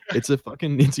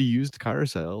 it's a used car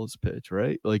sales pitch,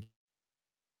 right? Like,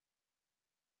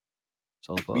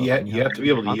 you have to be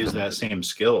able to use that same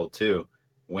skill too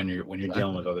when you're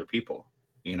dealing with other people.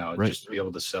 Just to be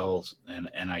able to sell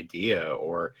an idea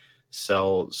or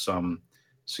sell some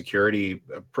security,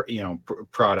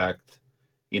 product,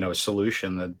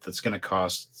 solution that's going to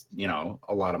cost,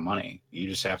 a lot of money. You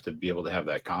just have to be able to have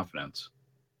that confidence.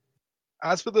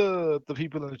 As for the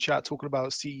people in the chat talking about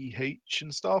CEH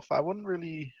and stuff, I wouldn't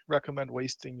really recommend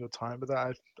wasting your time with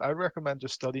that. I recommend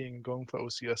just studying and going for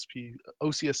OCSP,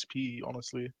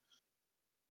 honestly.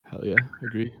 Hell yeah,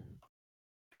 agree.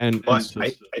 And I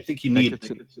think you need.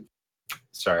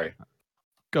 Sorry.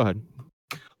 Go ahead.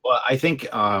 Well, I think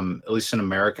at least in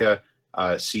America,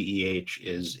 CEH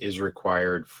is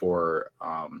required for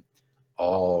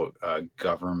all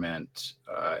government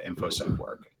InfoSec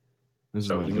work.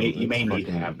 So you may need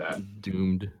to have that.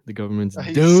 Doomed. The government's Are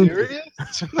you doomed.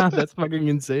 serious? That's fucking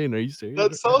insane. Are you serious?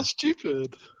 That sounds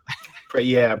stupid.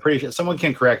 Yeah, pretty sure someone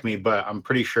can correct me, but I'm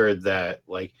pretty sure that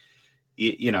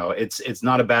it's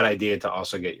not a bad idea to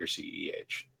also get your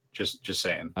CEH. Just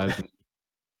saying.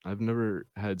 I've never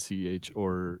had CEH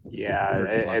or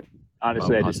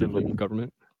honestly, I just with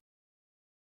government.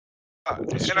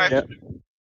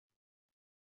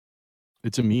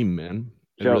 It's a meme, man.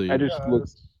 It So really I just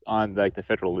looked on like the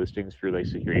federal listings for like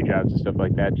security jobs and stuff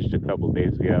like that just a couple of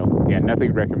days ago. Yeah,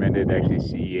 nothing recommended actually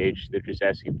CEH. They're just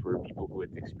asking for people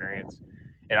with experience.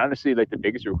 And honestly, like the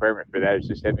biggest requirement for that is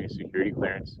just having a security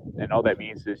clearance. And all that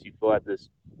means is you fill out this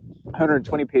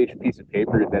 120-page piece of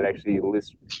paper that actually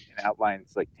lists and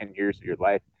outlines like 10 years of your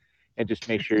life, and just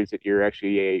make sure that you're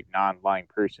actually a non-lying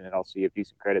person, and also you have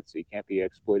decent credit so you can't be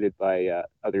exploited by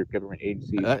other government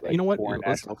agencies like you know what? foreign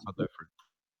Let's talk nationals. about that for.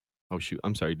 Oh shoot!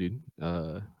 I'm sorry, dude.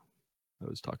 I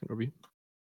was talking over you.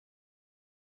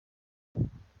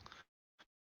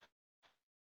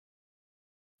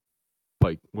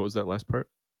 Pike, what was that last part?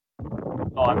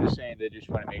 Oh, I'm just saying they just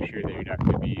want to make sure that you're not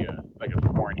going to be like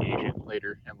a foreign agent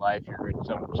later in life. You're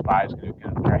some spy's going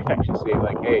to try to actually say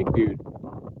like, "Hey, dude,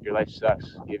 your life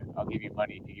sucks. I'll give you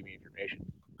money if you give me information."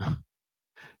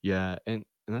 Yeah, and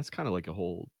that's kind of like a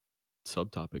whole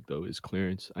subtopic though, is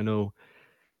clearance. I know,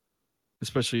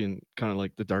 especially in kind of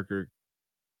like the darker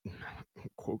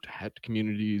quote het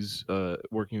communities,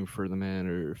 working for the man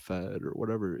or Fed or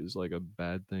whatever is like a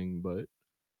bad thing, but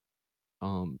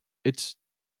it's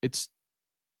it's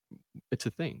it's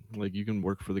a thing. Like you can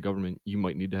work for the government, you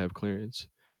might need to have clearance.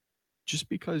 Just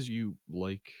because you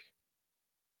like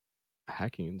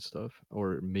hacking and stuff,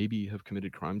 or maybe have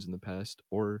committed crimes in the past,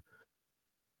 or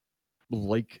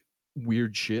like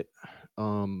weird shit,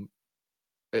 none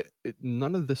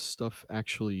of this stuff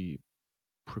actually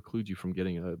precludes you from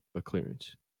getting a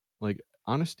clearance. Like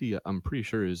honesty, I'm pretty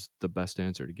sure is the best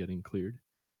answer to getting cleared.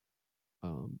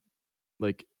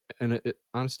 Like, and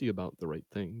honesty about the right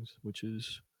things, which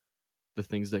is the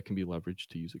things that can be leveraged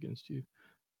to use against you.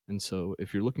 And so,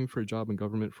 if you're looking for a job in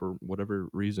government for whatever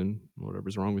reason,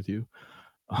 whatever's wrong with you,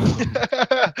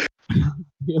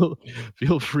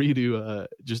 feel free to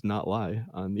just not lie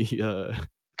on the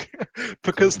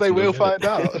because they so will you'll get find it.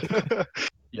 out.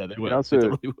 Yeah, they And will. They also,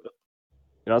 totally will.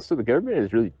 and also, the government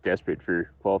is really desperate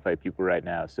for qualified people right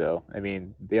now. So, I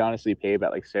mean, they honestly pay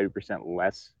about like 70%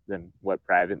 less than what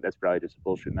private. That's probably just a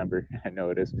bullshit number. I know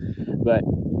it is, but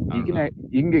I you don't know.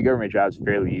 can get government jobs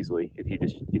fairly easily if you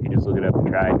just look it up and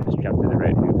try and just jump through the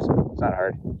right hoops. It's not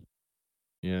hard.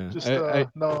 Yeah, Just I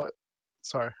no,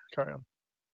 sorry, carry on.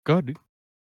 go ahead, dude.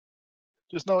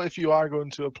 Just know if you are going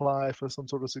to apply for some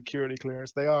sort of security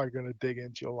clearance, they are going to dig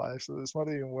into your life. So it's not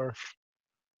even worth,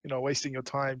 wasting your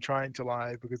time trying to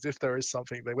lie, because if there is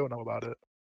something, they will know about it.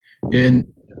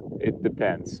 And It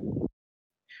depends.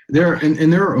 there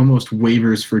are almost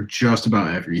waivers for just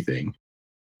about everything.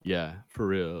 Yeah, for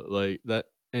real. Like that.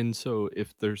 And so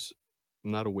if there's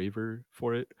not a waiver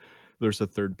for it, there's a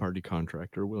third party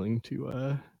contractor willing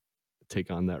to take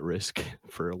on that risk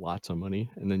for lots of money,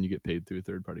 and then you get paid through a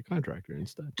third party contractor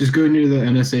instead. Just go near the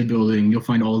NSA building, you'll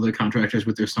find all the contractors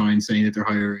with their signs saying that they're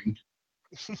hiring.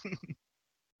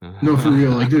 No, for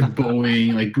real. Like there's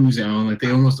Boeing, like Booz Allen, like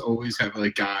they almost always have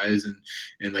like guys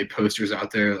and like posters out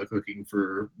there like looking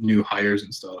for new hires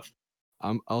and stuff.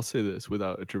 I'll say this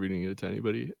without attributing it to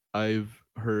anybody. I've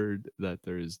heard that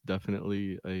there is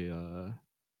definitely a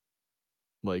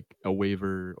like a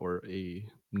waiver or a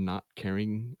not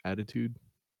caring attitude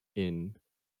in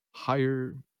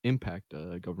higher impact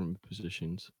government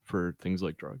positions for things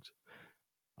like drugs.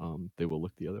 They will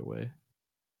look the other way.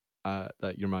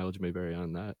 That your mileage may vary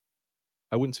on that.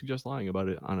 I wouldn't suggest lying about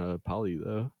it on a poly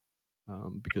though,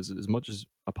 because as much as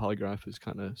a polygraph is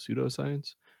kind of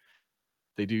pseudoscience,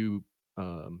 they do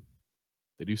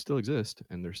still exist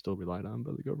and they're still relied on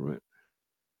by the government.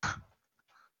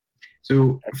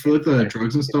 So for like the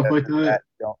drugs and stuff like that,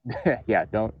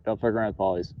 don't fuck around with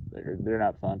polys. They're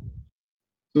not fun.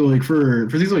 so like for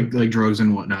things like drugs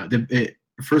and whatnot, it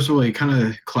first of all, they kind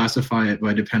of classify it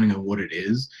by depending on what it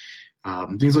is.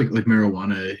 Things like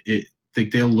marijuana,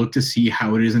 they'll look to see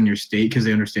how it is in your state, because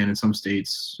they understand in some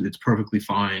states it's perfectly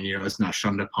fine. It's not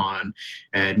shunned upon,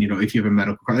 and if you have a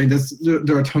medical card,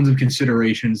 there are tons of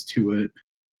considerations to it.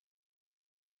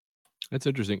 That's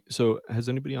interesting. So, has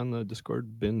anybody on the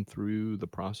Discord been through the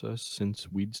process since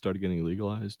weed started getting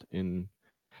legalized in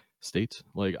states?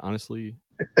 Like, honestly,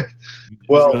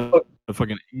 Well,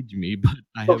 fucking age me, but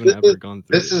I haven't ever gone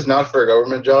through. This is not for a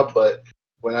government job, but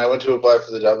when I went to apply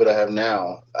for the job that I have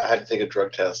now, I had to take a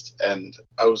drug test, and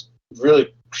I was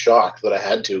really shocked that I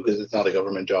had to, because it's not a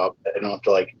government job. I don't have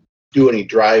to like do any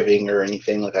driving or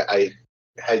anything. Like I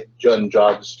had done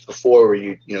jobs before where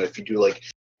if you do like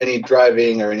any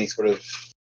driving or any sort of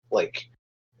like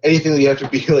anything that you have to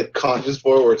be like conscious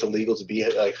for, where it's illegal to be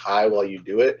like high while you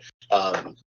do it.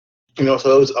 So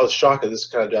I was shocked that this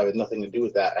kind of job had nothing to do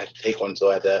with that. I had to take one, so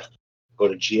I had to go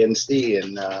to GNC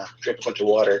and drink a bunch of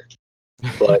water.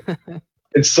 But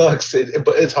it sucks.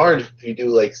 But it's hard if you do,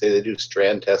 like, say they do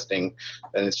strand testing,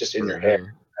 and it's just in your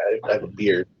hair. I have a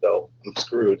beard, so I'm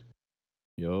screwed.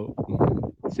 Yo,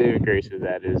 Saving grace of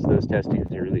that is those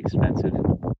testings are really expensive.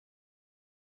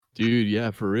 dude,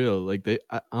 yeah, for real. Like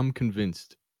I'm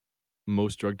convinced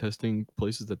most drug testing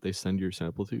places that they send your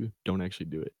sample to don't actually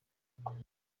do it.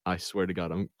 I swear to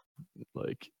God, I'm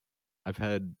like, I've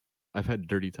had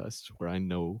dirty tests where I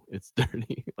know it's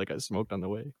dirty. Like I smoked on the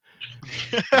way.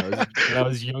 When I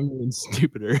was younger and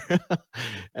stupider,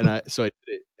 and I did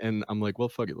it, and I'm like, well,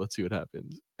 fuck it, let's see what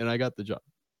happens, and I got the job,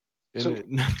 and So- it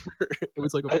never. It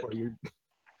was like a 4-year.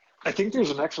 I think there's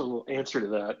an excellent answer to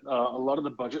that. A lot of the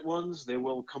budget ones, they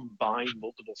will combine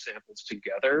multiple samples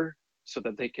together so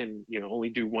that they can, only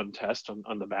do one test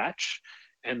on the batch.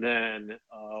 And then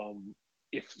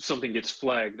if something gets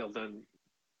flagged, they'll then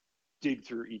dig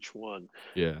through each one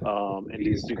Yeah, and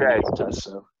do the Christ. test.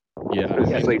 So yeah. It's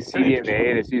Yeah, just like it's very interesting. CDMA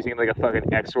and it's using like a fucking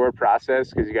XOR process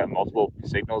because you got multiple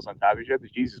signals on top of each other.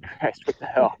 Jesus Christ, what the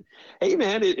hell? Hey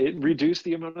man, it reduced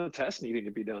the amount of tests needing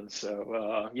to be done.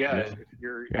 So Yeah. if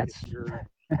your That's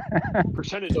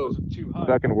percentage wasn't too high,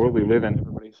 fucking world we live in.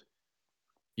 everybody's.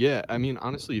 Yeah, I mean,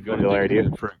 honestly, if you want Vanilla to dig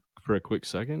into idea. it for a quick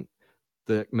second,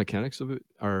 the mechanics of it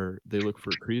are they look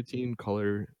for creatine,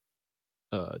 color,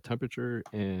 temperature,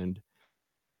 and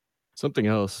something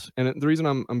else. And the reason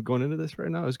I'm going into this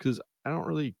right now is because I don't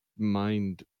really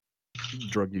mind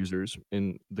drug users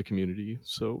in the community.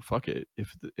 So fuck it.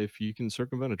 If you can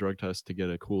circumvent a drug test to get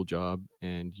a cool job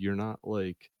and you're not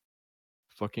like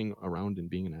fucking around and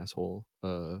being an asshole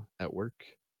at work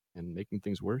and making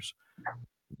things worse,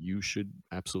 you should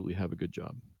absolutely have a good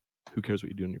job. Who cares what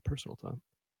you do in your personal time?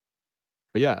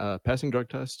 But yeah, passing drug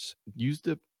tests, use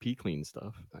the P-Clean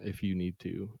stuff if you need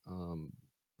to.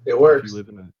 It works. If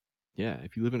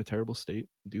you live in a terrible state,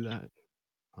 do that.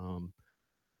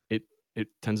 It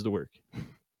tends to work.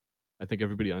 I think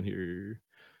everybody on here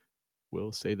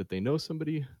will say that they know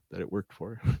somebody that it worked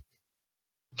for.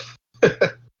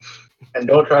 And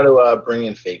don't try to bring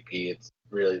in fake pee. It's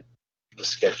really the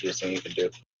sketchiest thing you can do.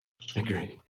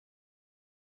 Agree.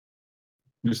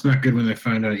 It's not good when they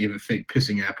find out you have a fake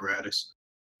pissing apparatus.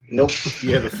 Nope.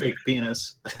 You have a fake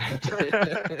penis.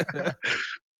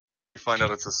 You find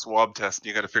out it's a swab test and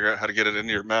you got to figure out how to get it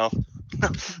into your mouth.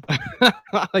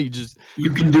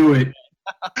 You can do it.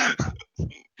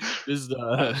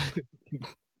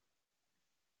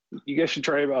 You guys should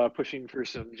try pushing for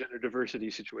some gender diversity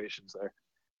situations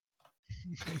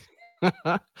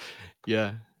there.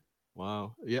 Yeah.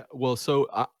 Wow. Yeah. Well, so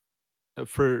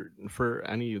for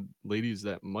any ladies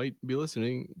that might be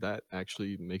listening, that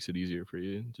actually makes it easier for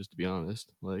you. Just to be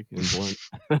honest, like in blunt,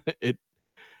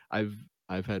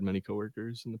 I've had many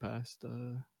coworkers in the past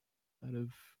that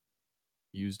have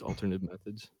used alternate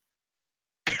methods.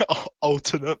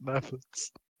 Alternate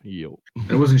methods. Yo.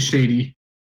 That wasn't shady.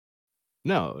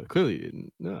 No,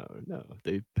 clearly no.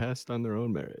 They passed on their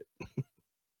own merit.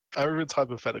 Everyone's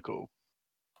hypothetical.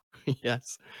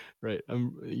 Yes, right.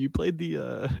 You played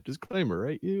the disclaimer,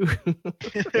 right? You.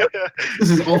 This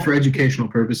is all for educational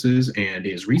purposes and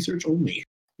is research only.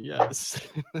 Yes.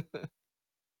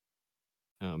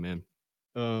 Oh man.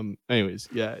 Anyways,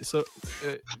 yeah. So,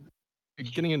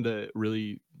 getting into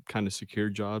really kind of secure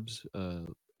jobs,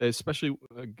 especially,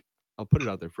 I'll put it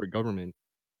out there for government.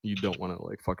 You don't want to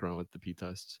like fuck around with the P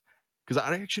tests because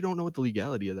I actually don't know what the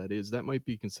legality of that is. That might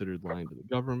be considered lying to the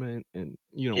government, and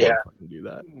you don't want to fucking do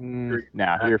that.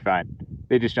 Nah, you're fine.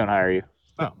 They just don't hire you.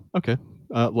 Oh, okay.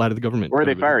 Lie to the government. Or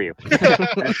they fire you.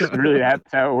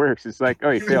 That's how it works. It's like, oh,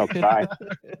 you failed. Bye.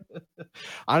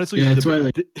 Honestly, Yeah, that's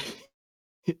why the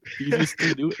easiest thing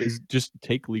to do is just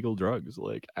take legal drugs.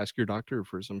 Like, ask your doctor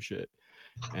for some shit,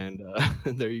 and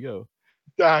there you go.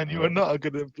 Dan, you are not a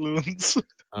good influence.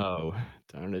 Oh,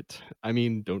 darn it. I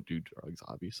mean, don't do drugs,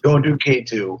 obviously. Don't do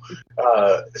K2.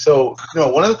 So,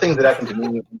 one of the things that happened to me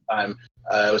one time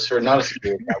was for not a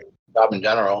security job in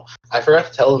general. I forgot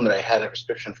to tell them that I had a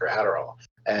prescription for Adderall.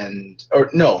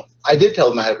 I did tell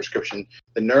them I had a prescription.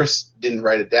 The nurse didn't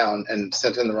write it down and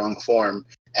sent in the wrong form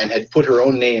and had put her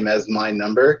own name as my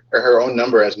number, or her own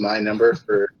number as my number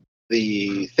for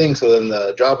the thing. So then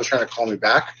the job was trying to call me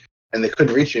back, and they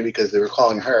couldn't reach me because they were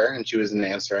calling her, and she wasn't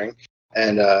answering.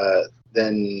 And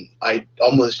then I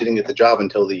almost didn't get the job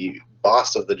until the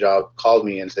boss of the job called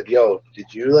me and said, "Yo,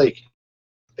 did you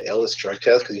fail this drug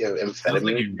test because you have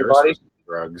amphetamine in your body?"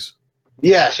 Drugs.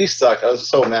 Yeah, she sucked. I was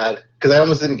so mad because I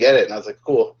almost didn't get it, and I was like,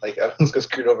 "Cool." I almost got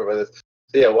screwed over by this.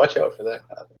 So yeah, watch out for that.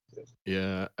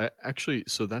 Yeah, actually,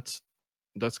 so that's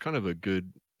kind of a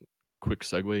good quick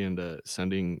segue into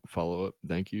sending follow-up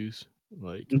thank yous.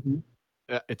 Like,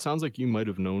 it sounds like you might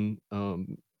have known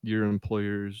your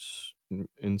employers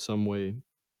in some way,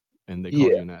 and they called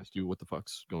you and asked you what the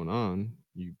fuck's going on,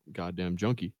 you goddamn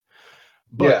junkie.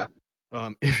 But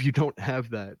if you don't have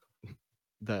that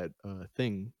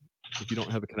thing, if you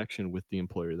don't have a connection with the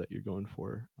employer that you're going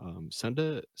for, send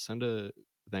a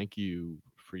thank you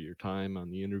for your time on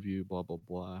the interview, blah blah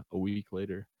blah, a week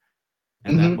later,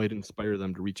 and that might inspire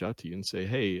them to reach out to you and say,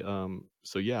 hey,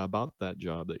 so yeah, about that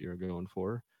job that you're going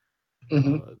for, there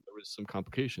was some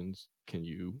complications. Can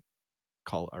you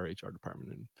call our HR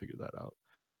department and figure that out?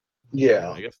 Yeah.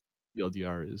 And I guess the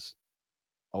LDR is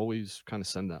always kind of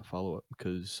send that follow up,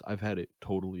 because I've had it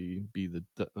totally be the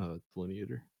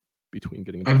delineator between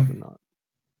getting a job and not.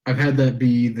 I've had that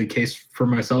be the case for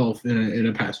myself in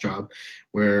a past job,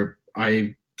 where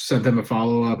I sent them a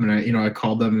follow up and I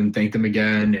called them and thanked them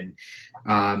again,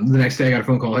 and the next day I got a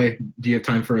phone call. Hey, do you have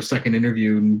time for a second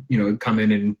interview? And come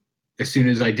in, and as soon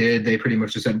as I did, they pretty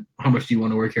much just said, how much do you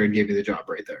want to work here, and gave me the job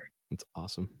right there. It's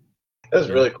awesome. That's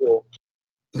really cool.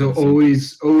 So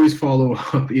always follow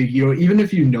up. Even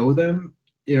if you know them,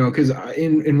 because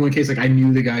in one case, like, I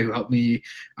knew the guy who helped me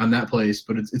on that place,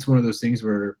 but it's one of those things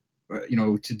where,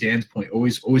 to Dan's point,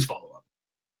 always follow up.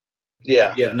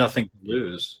 Yeah. You have nothing to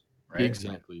lose, right?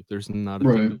 Exactly. There's not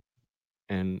a thing,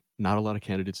 and not a lot of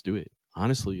candidates do it.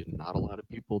 Honestly, not a lot of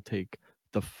people take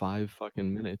the 5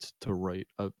 fucking minutes to write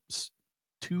up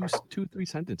 2-3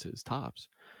 sentences tops.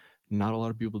 Not a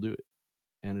lot of people do it,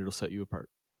 and it'll set you apart.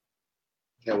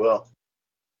 Yeah, well.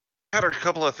 I had a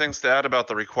couple of things to add about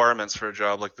the requirements for a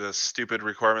job, like the stupid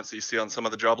requirements that you see on some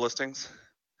of the job listings.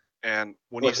 And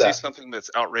when you see something that's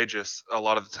outrageous, a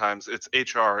lot of the times it's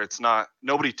HR. It's not,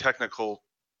 nobody technical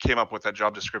came up with that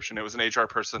job description. It was an HR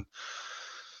person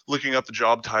looking up the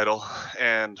job title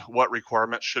and what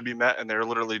requirements should be met, and they're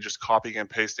literally just copying and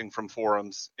pasting from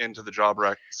forums into the job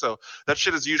rec. So that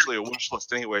shit is usually a wish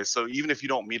list anyway. So even if you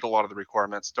don't meet a lot of the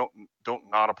requirements, don't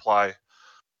not apply,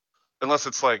 unless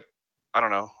it's like, I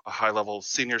don't know, a high level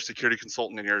senior security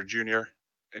consultant and you're a junior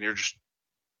and you're just,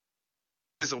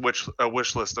 it's a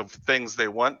wish list of things they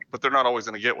want, but they're not always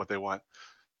going to get what they want.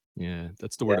 Yeah,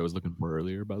 that's the word I was looking for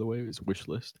earlier, by the way, is wish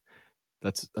list.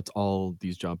 That's all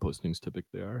these job postings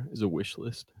typically are, is a wish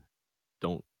list.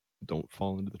 Don't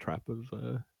fall into the trap of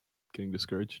getting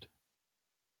discouraged.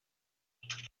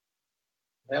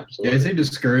 Absolutely. Yeah, I'd say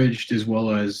discouraged, as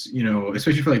well as,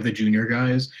 especially for like the junior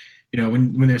guys,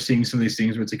 when they're seeing some of these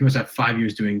things where it's like, you must have 5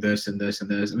 years doing this and this and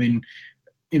this. I mean,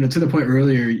 to the point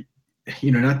earlier,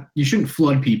 you shouldn't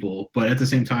flood people, but at the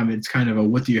same time, it's kind of a,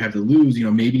 what do you have to lose?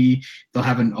 Maybe they'll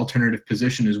have an alternative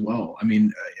position as well. I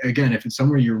mean, again, if it's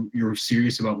somewhere you're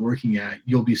serious about working at,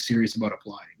 you'll be serious about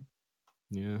applying.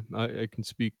 Yeah, I can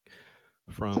speak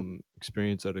from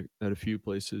experience at a few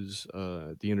places.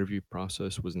 The interview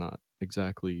process was not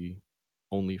exactly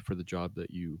only for the job that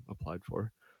you applied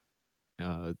for.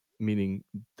 Meaning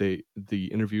the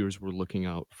interviewers were looking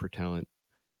out for talent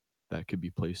that could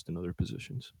be placed in other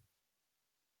positions.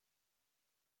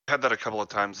 I had that a couple of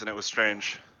times and it was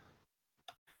strange.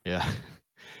 Yeah.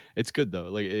 It's good though.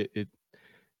 Like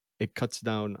it cuts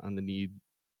down on the need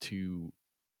to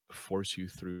force you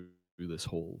through this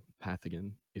whole path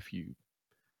again. If you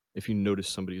notice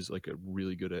somebody's like a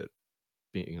really good at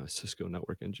being a Cisco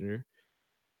network engineer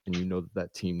and you know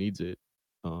that team needs it,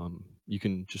 you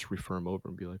can just refer them over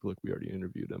and be like, look, we already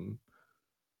interviewed him.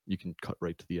 You can cut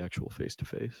right to the actual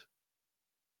face-to-face.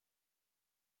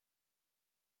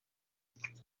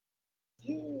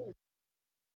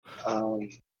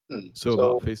 So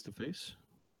about face-to-face,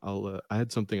 I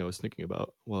had something I was thinking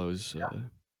about while I was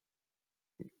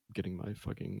getting my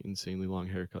fucking insanely long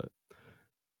haircut.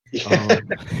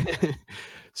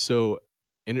 So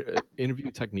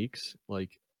interview techniques,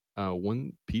 like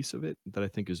one piece of it that I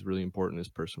think is really important is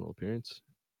personal appearance.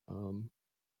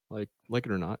 Like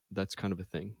it or not, that's kind of a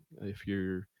thing. If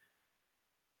you're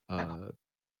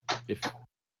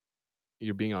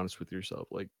being honest with yourself,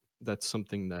 like that's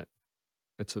something that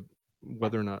it's a,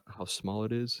 whether or not how small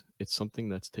it is, it's something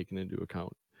that's taken into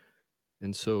account.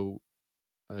 And so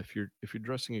if you're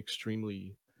dressing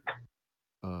extremely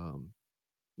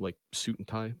like suit and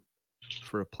tie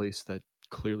for a place that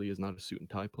clearly is not a suit and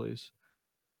tie place,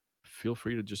 feel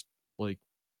free to just like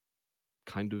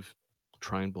kind of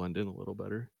try and blend in a little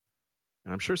better.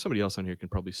 And I'm sure somebody else on here can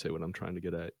probably say what I'm trying to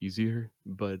get at easier,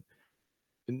 but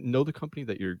know the company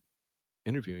that you're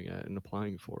interviewing at and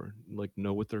applying for. Like,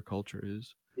 know what their culture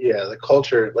is. Yeah, the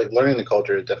culture, like learning the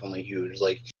culture is definitely huge.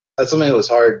 Like, that's something that was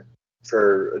hard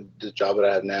for the job that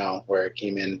I have now, where I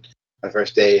came in my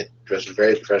first day dressed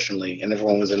very professionally, and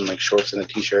everyone was in like shorts and a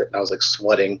t-shirt, and I was like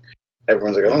sweating.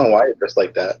 Everyone's like, I don't know why you're dressed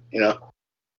like that,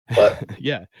 But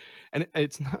yeah, and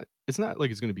it's not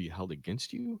like it's going to be held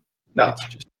against you. No,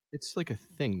 it's like a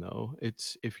thing though.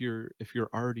 It's if you're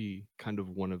already kind of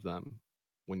one of them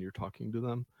when you're talking to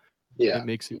them, Yeah. It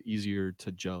makes it easier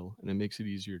to gel, and it makes it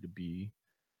easier to be.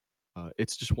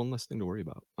 It's just one less thing to worry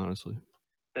about, honestly.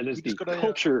 That is We the just got a,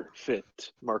 culture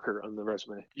fit marker on the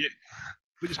resume. Yeah,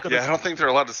 we just got yeah. I don't think they're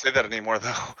allowed to say that anymore,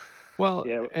 though. Well,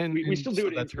 Yeah, and we still do so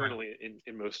it that's why- internally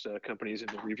in most companies in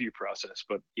the review process,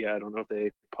 but yeah, I don't know if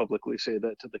they publicly say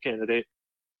that to the candidate.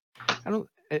 I don't.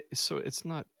 So it's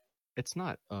not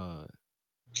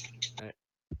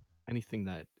anything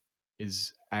that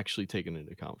is actually taken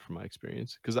into account from my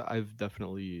experience, because I've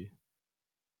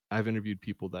interviewed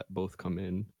people that both come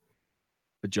in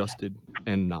adjusted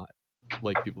and not,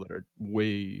 like people that are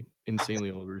way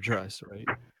insanely overdressed, right?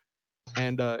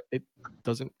 And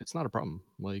it's not a problem.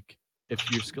 Like, if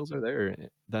your skills are there,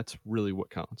 that's really what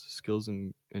counts. Skills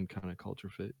and kind of culture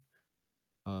fit.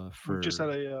 we just For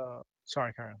had a.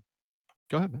 Sorry, Karen.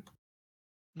 Go ahead, man.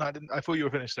 No, I didn't. I thought you were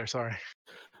finished there. Sorry.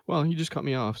 Well, you just cut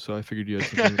me off, so I figured you had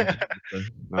something. To say.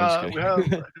 No, I'm just kidding.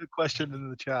 We have a question in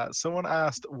the chat. Someone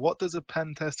asked, "What does a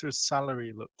pen tester's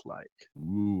salary look like?"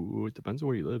 Ooh, it depends on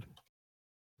where you live.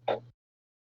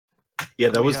 Yeah,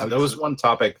 that We was have- one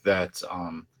topic that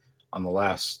on the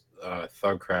last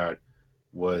Thug Crowd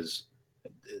was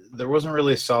there wasn't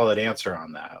really a solid answer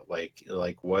on that. Like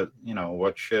what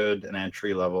what should an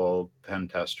entry level pen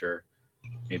tester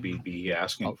maybe be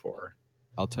asking for?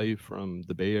 I'll tell you from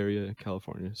the Bay Area,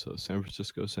 California, so San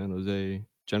Francisco, San Jose,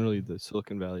 generally the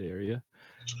Silicon Valley area,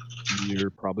 you're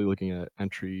probably looking at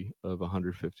entry of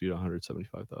 150 to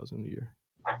 175,000 a year,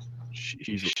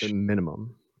 easily,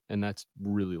 minimum, and that's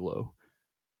really low.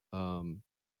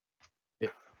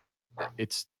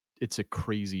 It's a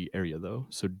crazy area though,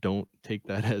 so don't take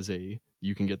that as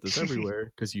you can get this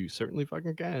everywhere, because you certainly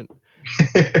fucking can't.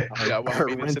 Yeah, well, I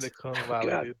mean, in Silicon Valley,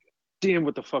 God dude. damn,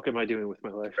 what the fuck am I doing with my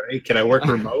life? Right? Can I work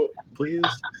remote, please?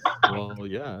 Well,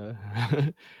 yeah.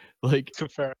 Like,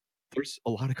 Fair. there's a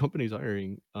lot of companies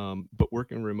hiring, but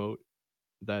working remote,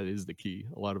 that is the key.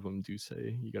 A lot of them do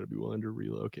say you got to be willing to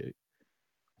relocate.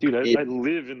 Dude, I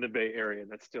live in the Bay Area,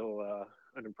 and that's still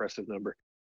an impressive number.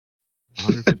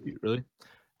 150, really?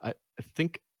 I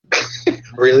think.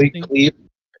 Really, Cleve?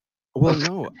 Well,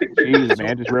 no. Jeez,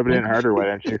 man, just rub it in harder, why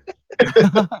don't you?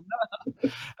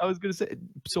 I was gonna say,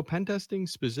 so pen testing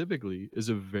specifically is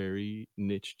a very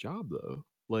niche job, though.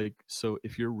 Like, so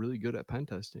if you're really good at pen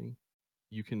testing,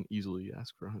 you can easily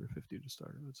ask for 150 to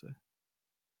start, I would say.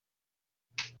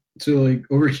 So like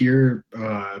over here,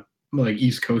 like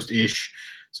East Coast ish,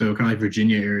 so kind of like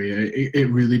Virginia area, it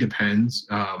really depends.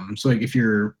 So like if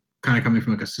you're kind of coming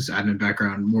from like a sysadmin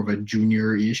background, more of a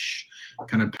junior-ish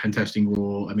kind of pen testing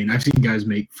role. I mean, I've seen guys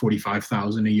make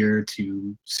 45,000 a year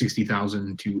to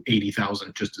 60,000 to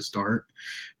 80,000 just to start.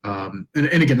 And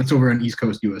again, that's over on East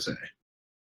Coast USA.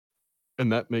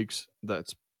 And that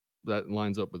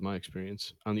lines up with my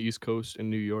experience on the East Coast in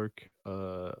New York.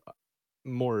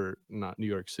 More not New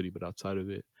York City, but outside of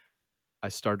it, I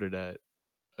started at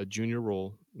a junior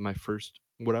role. My first,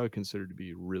 what I would consider to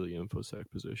be really InfoSec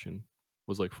position,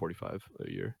 was like 45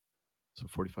 a year, so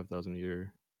 45,000 a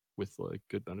year with like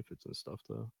good benefits and stuff,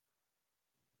 though.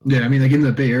 Yeah, I mean, like in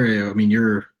the Bay Area, I mean,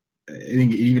 I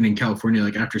think even in California,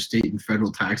 like after state and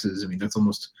federal taxes, I mean, that's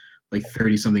almost like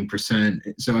 30-something%.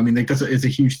 So I mean, like it's a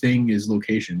huge thing, is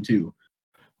location too.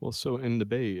 Well, so in the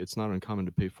Bay, it's not uncommon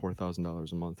to pay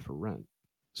 $4,000 a month for rent.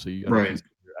 So you got to Right. consider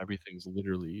everything's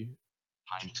literally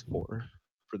times 4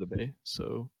 for the Bay.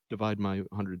 So divide my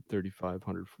 135,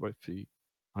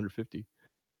 150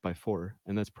 by 4,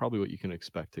 and that's probably what you can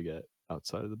expect to get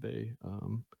outside of the Bay.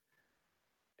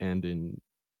 And in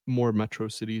more metro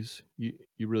cities, you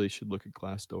really should look at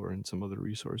Glassdoor and some other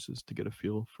resources to get a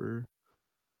feel for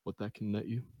what that can net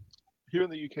you. Here in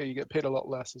the UK, you get paid a lot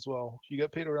less as well. You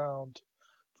get paid around,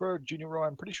 for a junior role,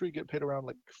 I'm pretty sure you get paid around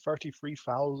like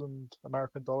 33,000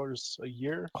 American dollars a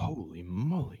year. Holy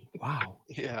moly! Wow.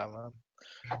 Yeah,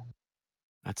 man.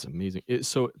 That's amazing.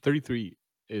 So 33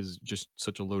 is just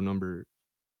such a low number,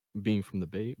 being from the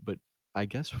Bay, but I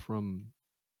guess from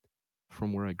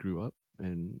where I grew up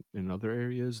and in other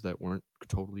areas that weren't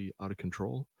totally out of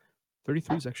control,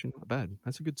 33 is actually not bad.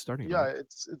 That's a good starting Yeah, point.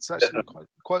 it's actually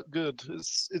quite good.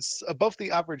 It's above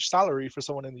the average salary for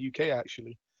someone in the UK,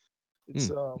 actually. It's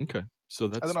Okay, so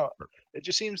that's, I don't know. It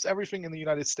just seems everything in the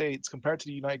United States compared to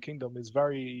the United Kingdom is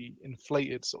very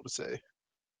inflated, so to say.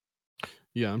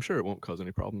 Yeah, I'm sure it won't cause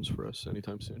any problems for us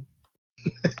anytime soon.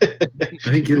 I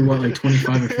think you're like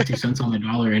 25 or 50 cents on the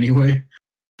dollar anyway.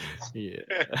 Yeah.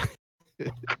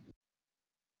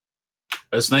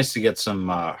 It's nice to get some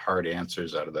hard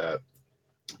answers out of that,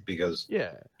 because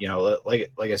yeah,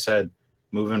 like I said,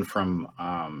 moving from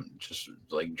just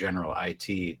like general IT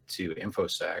to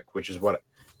InfoSec, which is what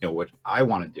what I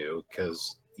want to do,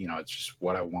 because it's just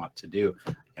what I want to do.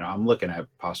 I'm looking at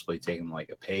possibly taking like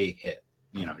a pay hit,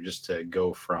 just to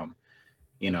go from,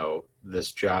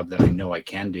 this job that I know I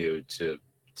can do to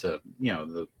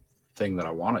the thing that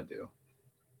I want to do.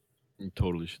 You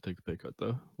totally should take the pay cut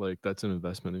though. Like that's an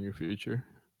investment in your future,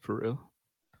 for real.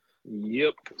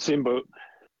 Yep, same boat.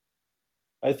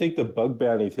 I think the bug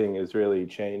bounty thing has really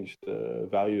changed the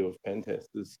value of pen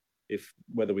testers,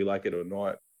 whether we like it or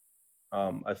not.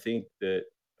 I think that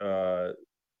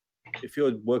if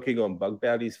you're working on bug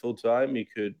bounties full time, you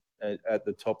could at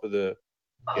the top of the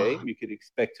game, you could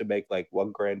expect to make like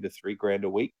 $1,000 to $3,000 a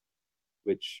week,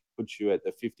 which puts you at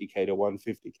the 50K to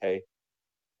 150K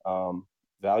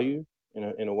value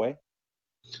in a way.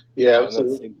 Yeah, and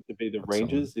that seems to be the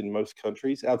ranges in most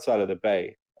countries outside of the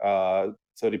Bay.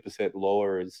 30%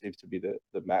 lower seems to be the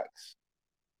max,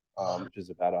 which is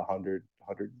about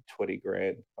 120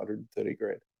 grand, 130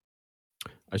 grand.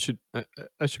 I should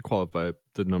qualify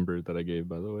the number that I gave,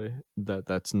 by the way.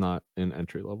 That's not an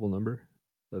entry level number.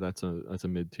 That's a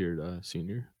mid tiered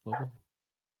senior level.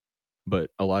 But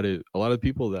a lot of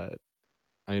people that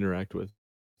I interact with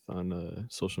on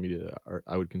social media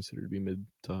I would consider to be mid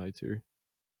to high tier,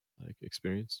 like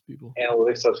experienced people.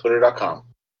 Analytics.twitter.com.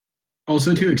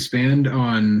 Also, to expand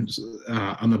on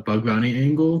the bug bounty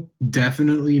angle,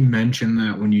 definitely mention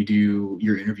that when you do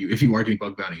your interview, if you are doing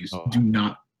bug bounties, do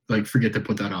not forget to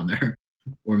put that on there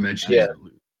or mention it.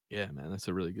 Yeah, man, that's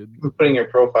a really good. We're putting your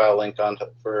profile link on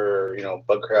for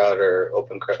BugCrowd or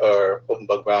Open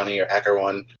Bug Bounty or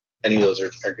HackerOne. Any of those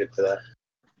are good for that.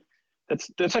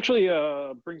 That's actually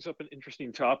brings up an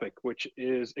interesting topic, which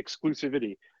is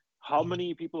exclusivity. How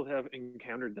many people have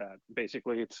encountered that?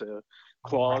 Basically, it's a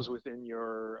clause within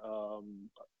your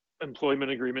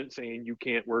employment agreement saying you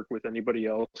can't work with anybody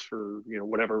else for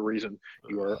whatever reason.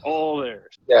 You are all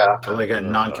theirs. Yeah, so like a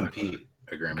non-compete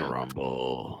agreement.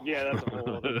 Grumble. Yeah, that's a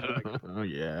whole other thing. Oh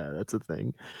yeah, that's a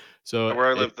thing. So where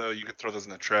I live, though, you can throw those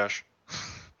in the trash.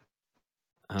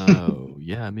 Oh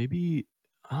yeah, maybe.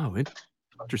 Oh,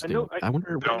 interesting. I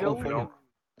wonder what California.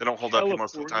 They don't hold up you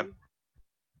most of the time.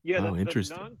 Yeah, oh,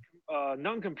 interesting.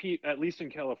 Non-compete, at least in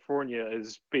California,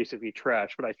 is basically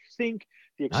trash. But I think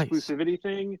the exclusivity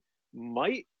thing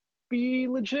might be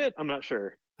legit. I'm not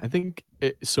sure. I think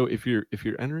so. If you're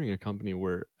entering a company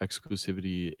where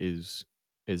exclusivity is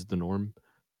the norm,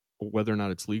 whether or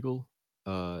not it's legal,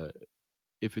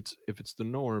 if it's the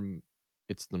norm,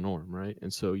 it's the norm, right?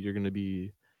 And so you're going to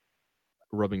be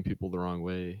rubbing people the wrong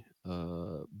way.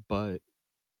 But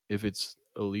if it's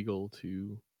illegal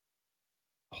to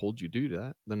hold you do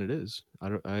that, then it is.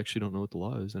 I actually don't know what the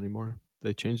law is anymore.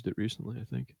 They changed it recently, I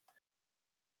think.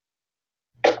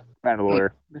 Kind of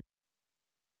lawyer.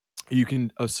 You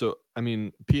can so I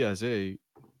mean PSA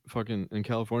fucking in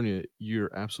California, you're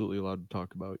absolutely allowed to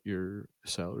talk about your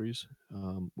salaries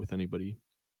with anybody,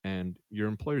 and your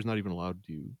employer's not even allowed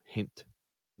to hint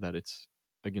that it's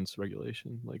against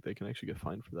regulation. Like they can actually get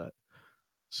fined for that.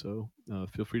 So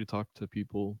feel free to talk to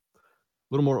people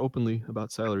a little more openly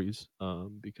about salaries,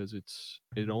 because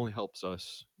it only helps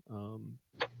us,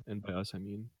 and by us I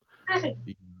mean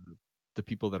the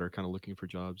people that are kind of looking for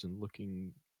jobs and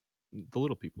looking the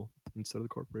little people instead of the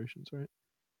corporations, right?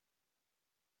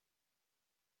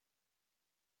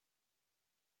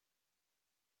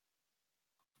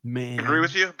 Man, I agree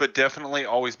with you, but definitely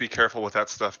always be careful with that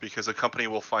stuff because a company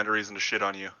will find a reason to shit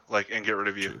on you, and get rid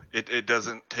of you. It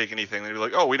doesn't take anything. They'd be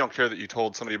like, "Oh, we don't care that you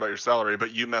told somebody about your salary,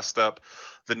 but you messed up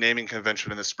the naming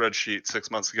convention in the spreadsheet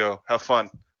 6 months ago. Have fun.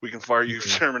 We can fire you,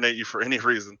 terminate you for any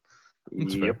reason."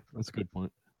 That's fair. That's a good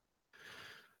point.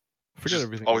 Forget Just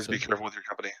everything. Always be careful with your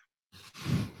company.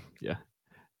 Yeah.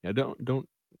 Don't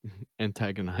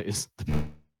antagonize the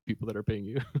people that are paying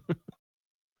you.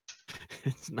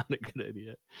 It's not a good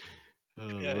idea.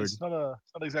 Yeah, Lord. it's not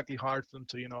exactly hard for them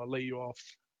to lay you off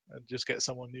and just get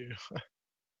someone new.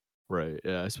 Right.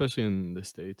 Yeah, especially in the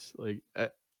States. Like,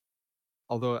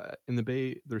 although in the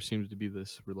Bay there seems to be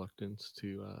this reluctance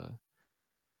to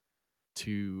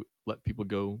let people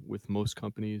go with most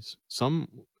companies. Some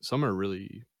are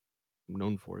really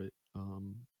known for it,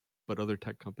 but other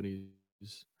tech companies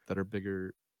that are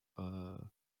bigger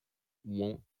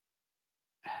won't.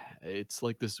 It's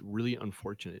like this really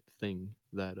unfortunate thing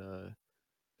that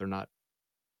they're not.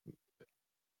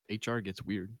 HR gets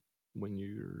weird when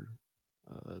you're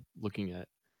looking at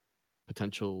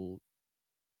potential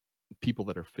people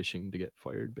that are fishing to get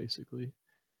fired, basically.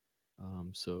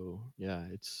 So yeah,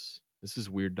 this is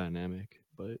weird dynamic,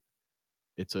 but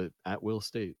it's a at will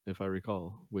state, if I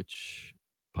recall. Which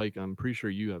Pike, I'm pretty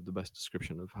sure you have the best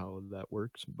description of how that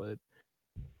works, but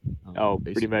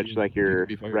pretty much like you your can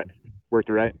be fired. Worked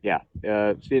it right? Yeah.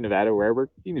 State of Nevada, where I work,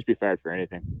 you can just be fired for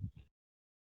anything.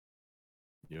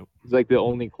 Yep. It's like the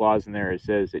only clause in there that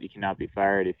says that you cannot be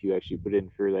fired if you actually put in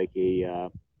for like a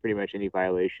pretty much any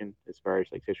violation as far as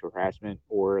like sexual harassment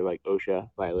or like OSHA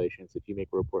violations. If you make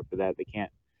a report for that, they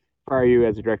can't fire you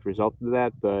as a direct result of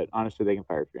that, but honestly, they can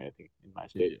fire you for anything in my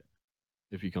state. Yeah.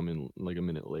 If you come in like a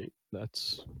minute late,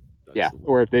 that's Yeah,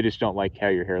 or if they just don't like how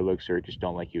your hair looks or just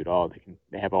don't like you at all,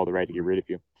 they have all the right to get rid of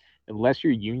you. Unless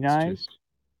you're unionized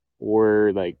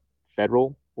or like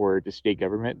federal or the state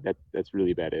government, that's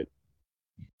really about it.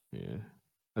 Yeah.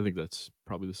 I think that's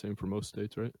probably the same for most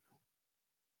states, right?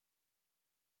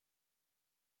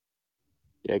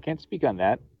 Yeah, I can't speak on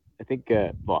that. I think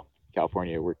well,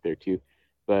 California worked there too,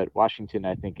 but Washington,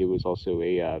 I think it was also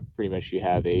a pretty much you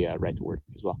have a right to work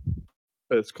as well.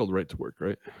 It's called right to work,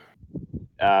 right?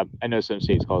 I know some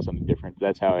states call it something different, but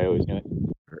that's how I always knew it.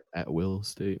 Or at will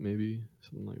state, maybe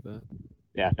something like that.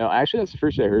 Yeah, no, actually, that's the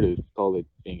first I heard of called it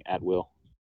being at will.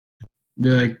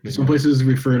 Like some places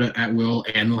refer to at will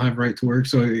and they'll have right to work.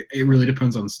 So it really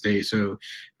depends on the state. So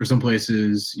for some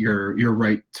places, your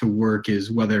right to work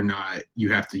is whether or not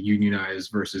you have to unionize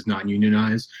versus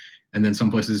non-unionize. And then some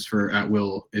places for at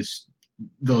will,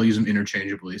 they'll use them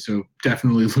interchangeably. So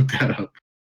definitely look that up.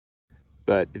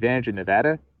 But advantage in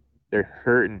Nevada, they're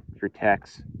hurting for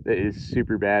techs. That is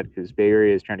super bad because Bay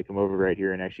Area is trying to come over right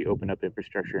here and actually open up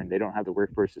infrastructure, and they don't have the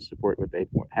workforce to support what they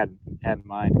had in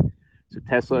mind. So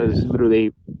Tesla is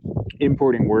literally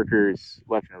importing workers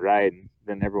left and right, and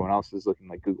then everyone else is looking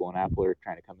like Google and Apple are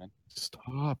trying to come in.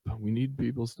 Stop. We need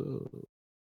people still.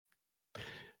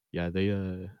 Yeah,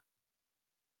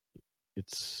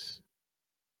 it's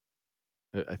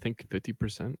I think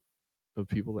 50% of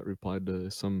people that replied to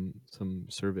some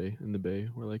survey in the Bay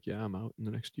were like, yeah, I'm out in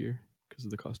the next year because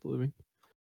of the cost of living.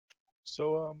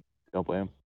 So don't blame them.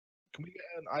 Can we get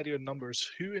an idea of numbers?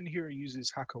 Who in here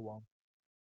uses HackerOne?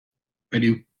 I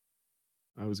do.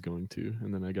 I was going to,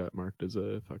 and then I got marked as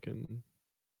a fucking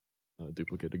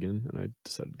duplicate again, and I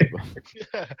decided to give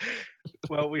up.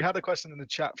 Well, we had a question in the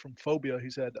chat from Phobia who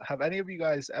said, have any of you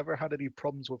guys ever had any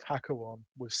problems with HackerOne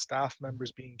with staff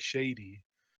members being shady?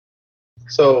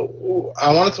 So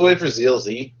I wanted to wait for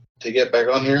ZLZ to get back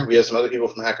on here. We have some other people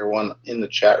from HackerOne in the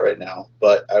chat right now,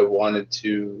 but I wanted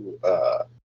to, I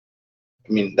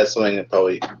mean, that's something that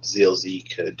probably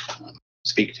ZLZ could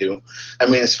speak to. I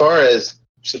mean, as far as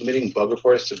submitting bug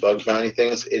reports to bug bounty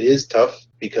things, it is tough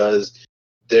because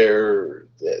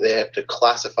they have to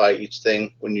classify each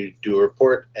thing when you do a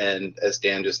report, and as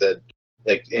Dan just said,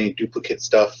 like any duplicate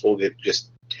stuff will get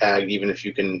just tagged, even if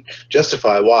you can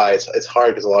justify why. It's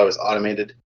hard because a lot of it's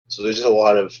automated, so there's just a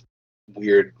lot of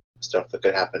weird stuff that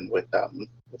could happen with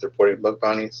reporting bug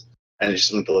bounties, and it's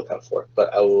just something to look out for.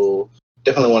 But I will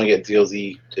definitely want to get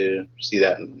ZLZ to see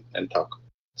that and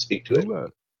speak to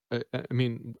it. I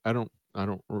mean, I don't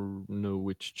know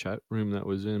which chat room that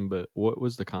was in, but what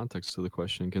was the context of the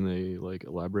question? Can they like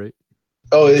elaborate?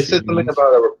 Oh, it said something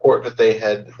about a report that they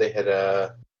had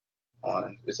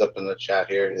on. It's up in the chat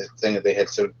here. It's saying that they had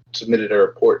submitted a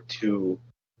report to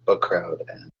BugCrowd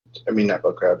and not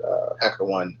BugCrowd,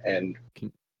 HackerOne, and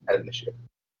had an issue.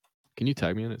 Can you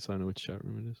tag me in it so I know which chat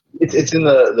room it is? It's in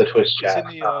the Twitch chat.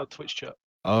 It's in the Twitch chat.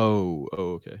 Oh,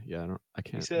 okay. Yeah, I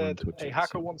can't. He said a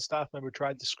HackerOne staff member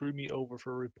tried to screw me over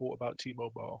for a report about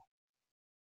T-Mobile.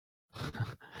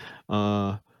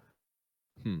 What?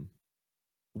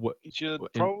 You should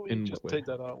probably just take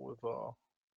that out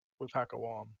with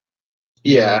HackerOne.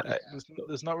 Yeah.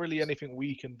 There's not really anything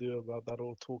we can do about that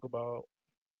or talk about.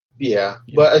 Yeah,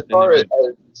 but as far as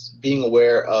being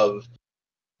aware of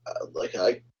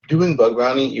like doing bug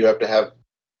bounty, you have to have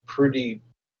pretty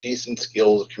decent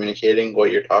skills of communicating what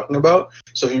you're talking about.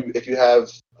 So if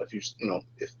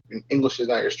English is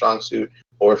not your strong suit,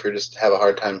 or if you just have a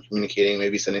hard time communicating,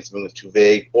 maybe sending something that's too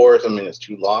vague or something that's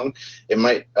too long, it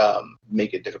might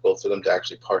make it difficult for them to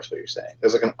actually parse what you're saying.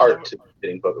 There's like an art to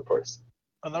getting bug reports.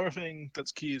 Another thing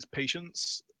that's key is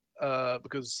patience,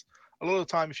 because a lot of the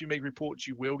time, if you make reports,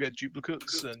 you will get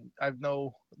duplicates, and I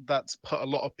know that's put a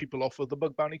lot of people off of the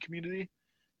bug bounty community.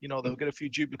 You know, they'll get a few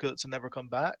duplicates and never come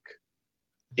back.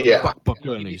 Yeah,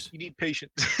 you need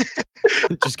patience.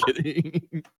 Just kidding.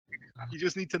 You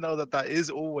just need to know that is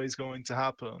always going to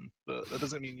happen, but that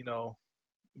doesn't mean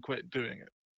quit doing it.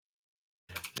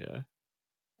 Yeah,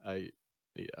 I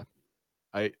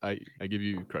give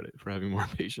you credit for having more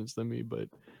patience than me, but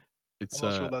it's I'm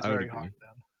not sure that's very hard.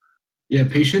 Yeah,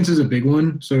 patience is a big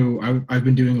one. So I've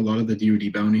been doing a lot of the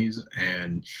DoD bounties,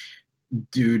 and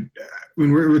dude,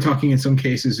 when we're talking in some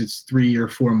cases, it's 3 or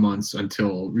 4 months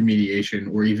until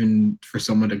remediation, or even for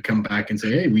someone to come back and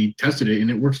say, hey, we tested it and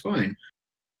it works fine.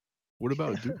 What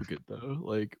about a duplicate though?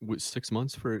 Like, with 6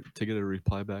 months to get a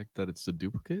reply back that it's a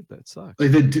duplicate? That sucks.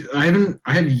 Like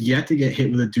I have yet to get hit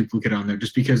with a duplicate on there,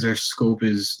 just because their scope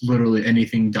is literally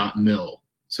anything .mil.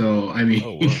 So I mean,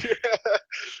 Oh, wow.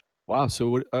 Wow. So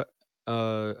what?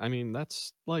 I mean,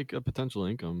 that's like a potential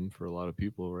income for a lot of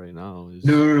people right now.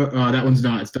 no, that one's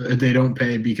not. They don't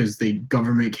pay because the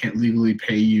government can't legally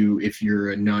pay you if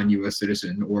you're a non-U.S.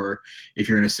 citizen or if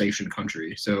you're in a sanctioned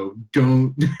country. So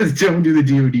don't do the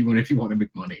DoD one if you want to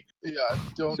make money. Yeah,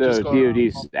 don't So just go around.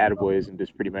 DoD's attaboys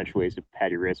just pretty much ways to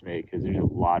pad your resume because there's a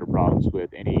lot of problems with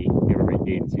any government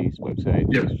agency's website.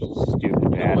 Yep. Just stupid You know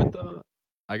bad. what though?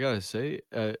 I gotta say,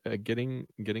 getting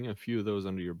a few of those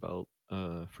under your belt,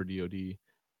 for DoD,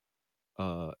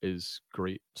 is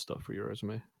great stuff for your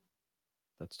resume.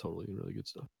 That's totally really good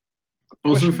stuff.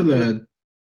 Also for the.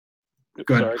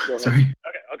 Go ahead. Go ahead. Sorry.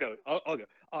 Okay, I'll go.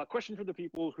 Question for the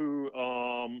people who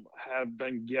have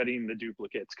been getting the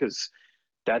duplicates, because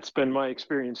that's been my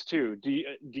experience too. Do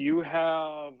you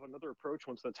have another approach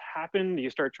once that's happened? Do you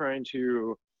start trying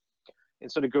to,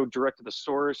 instead of go direct to the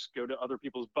source, go to other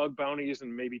people's bug bounties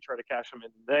and maybe try to cash them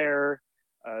in there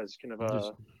as kind of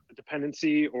a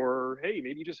dependency? Or hey,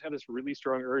 maybe you just have this really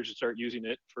strong urge to start using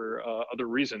it for other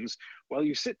reasons while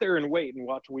you sit there and wait and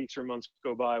watch weeks or months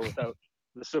go by without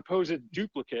the supposed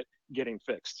duplicate getting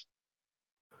fixed?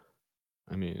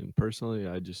 I mean, personally,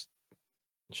 I just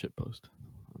shitpost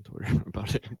on Twitter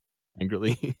about it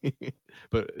angrily,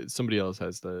 but somebody else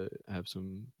has to have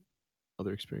some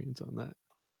other experience on that.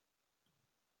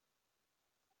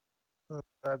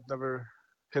 I've never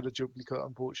hit a duplicate,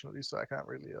 unfortunately, so I can't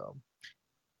really.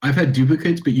 I've had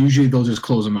duplicates, but usually they'll just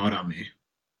close them out on me.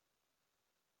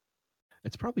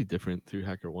 It's probably different through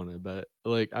HackerOne, I bet.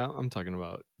 Like, I'm talking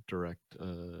about direct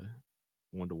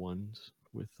one-to-ones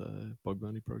with bug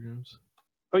bounty programs.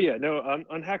 Oh yeah, no,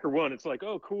 on HackerOne, it's like,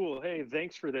 oh cool, hey,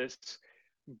 thanks for this,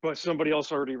 but somebody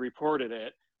else already reported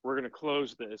it. We're going to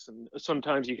close this. And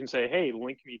sometimes you can say, hey,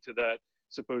 link me to that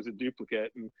supposed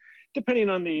duplicate. And depending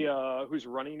on the who's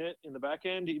running it in the back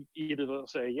end, either they'll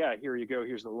say, yeah, here you go,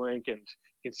 here's the link, and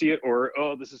you can see it, or,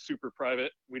 oh, this is super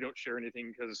private. We don't share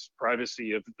anything because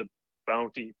privacy of the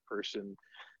bounty person,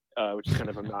 which is kind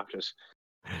of obnoxious.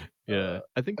 Yeah,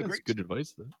 I think that's good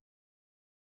advice, though.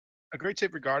 A great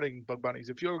tip regarding bug bounties: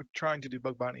 if you're trying to do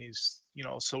bug bounties,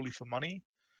 solely for money,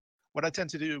 what I tend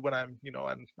to do when I'm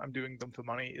doing them for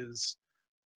money is,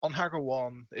 on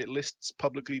HackerOne, it lists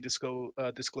publicly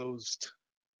disclosed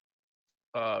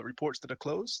reports that are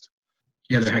closed.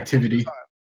 Yeah, their activity.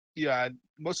 Yeah,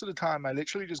 most of the time I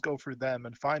literally just go through them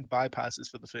and find bypasses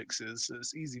for the fixes.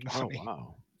 It's easy money. Oh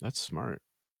wow, that's smart.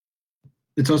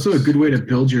 It's also a good way to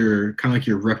build your kind of like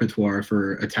your repertoire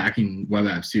for attacking web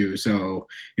apps too. So,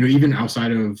 even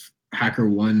outside of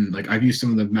HackerOne, like I've used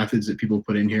some of the methods that people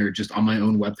put in here just on my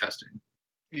own web testing.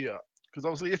 Yeah, because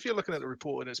obviously if you're looking at the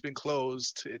report and it's been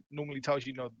closed, it normally tells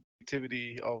you, the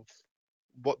activity of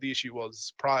what the issue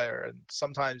was prior, and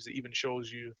sometimes it even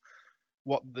shows you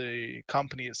what the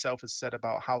company itself has said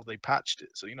about how they patched it.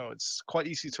 So, it's quite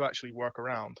easy to actually work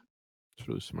around. It's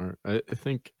really smart. I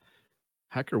think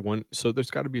HackerOne. So there's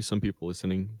got to be some people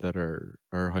listening that are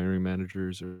hiring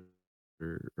managers or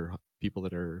people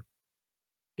that are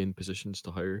in positions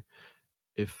to hire.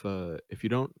 If you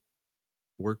don't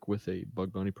work with a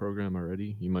bug bounty program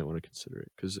already, you might want to consider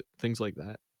it, because things like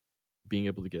that, being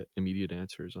able to get immediate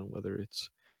answers on whether it's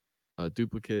a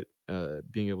duplicate,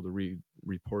 being able to read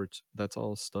reports, that's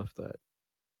all stuff that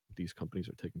these companies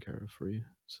are taking care of for you.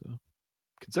 So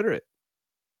consider it.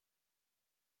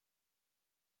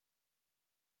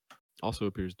 Also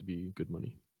appears to be good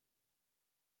money.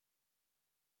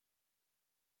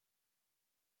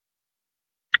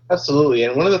 Absolutely.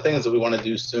 And one of the things that we want to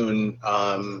do soon,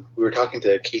 we were talking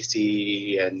to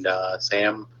Casey and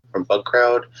Sam from Bug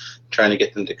Crowd, trying to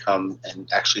get them to come and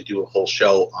actually do a whole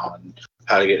show on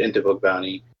how to get into Bug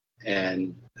Bounty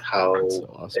and how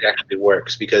it actually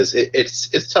works, because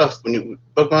it's tough.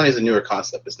 Bug Bounty is a newer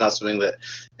concept. It's not something that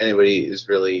anybody is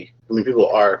really, people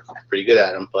are pretty good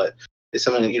at them, but it's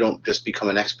something that you don't just become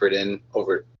an expert in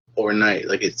overnight.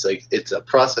 It's a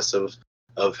process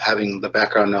of having the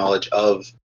background knowledge of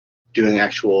doing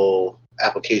actual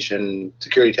application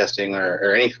security testing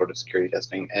or any sort of security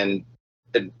testing, and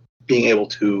being able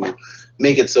to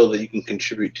make it so that you can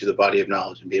contribute to the body of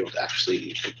knowledge and be able to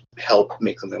actually help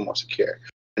make something more secure.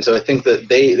 And so I think that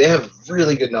they have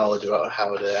really good knowledge about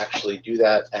how to actually do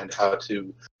that and how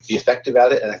to be effective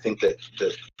at it. And I think that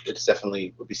it's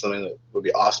definitely would be something that would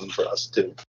be awesome for us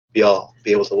to be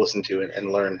able to listen to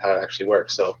and learn how it actually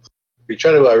works. So we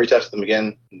try to reach out to them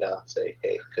again and say,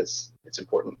 hey, because it's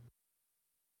important.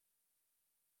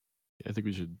 I think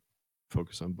we should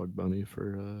focus on Bug Bunny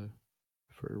for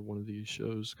one of these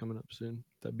shows coming up soon.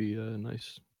 That'd be a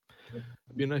nice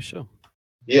show.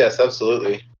 Yes,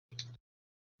 absolutely.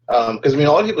 Because I mean,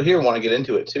 a lot of people here want to get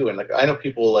into it too, and like I know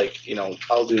people like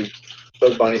I'll do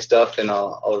Bug Bunny stuff, and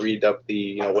I'll read up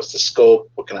the what's the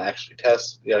scope, what can I actually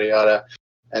test, yada yada,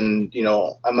 and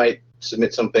I might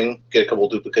submit something, get a couple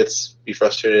duplicates, be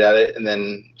frustrated at it, and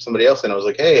then somebody else and I was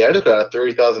like, hey, I just got a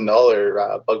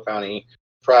 $30,000 bug bounty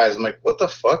prize. I'm like, what the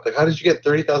fuck? Like, how did you get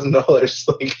 $30,000?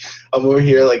 Like, I'm over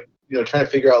here like trying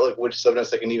to figure out like which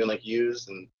subnets I can even like use,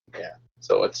 and yeah,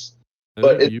 so it's.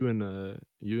 But you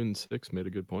and Six made a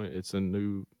good point. It's a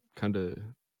new kind of.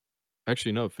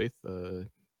 Actually, no, Faith.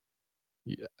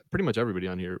 Yeah, pretty much everybody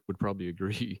on here would probably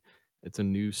agree. It's a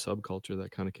new subculture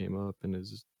that kind of came up and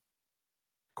is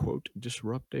quote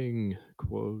disrupting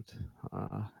quote.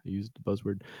 I used the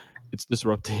buzzword. It's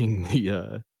disrupting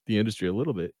the industry a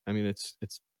little bit. I mean, it's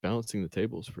balancing the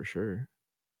tables for sure.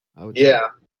 I would say.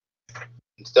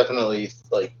 It's definitely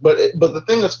like, but the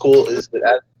thing that's cool is that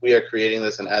as we are creating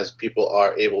this and as people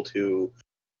are able to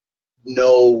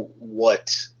know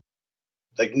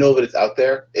know that it's out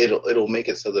there, it'll make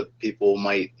it so that people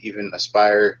might even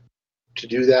aspire to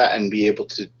do that and be able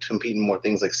to compete in more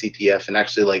things like CTF. And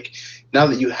actually, like, now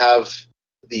that you have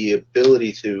the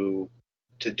ability to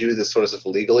do this sort of stuff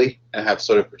legally and have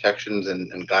sort of protections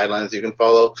and guidelines you can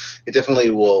follow, it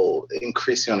definitely will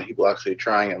increase the amount of people actually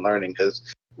trying and learning.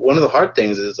 Because one of the hard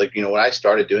things is like, when I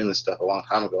started doing this stuff a long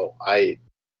time ago,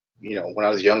 when I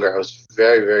was younger, I was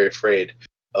very, very afraid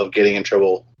of getting in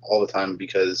trouble all the time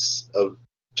because of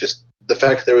just the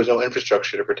fact that there was no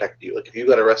infrastructure to protect you. Like, if you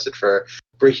got arrested for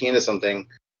breaking into something,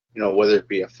 whether it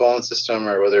be a phone system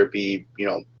or whether it be,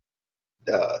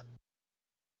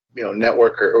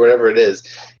 network or whatever it is,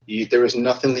 there was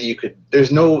nothing that you could.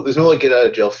 There's no like get out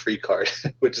of jail free card,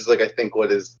 which is like I think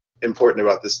what is important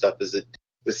about this stuff is that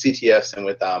with CTFs and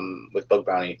with Bug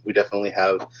Bounty, we definitely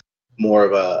have more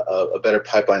of a better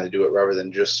pipeline to do it rather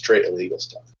than just straight illegal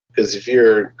stuff. Because if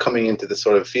you're coming into this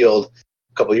sort of field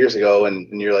a couple of years ago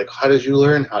and you're like, how did you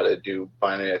learn how to do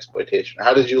binary exploitation? Or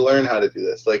how did you learn how to do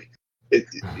this? Like,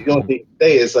 you don't say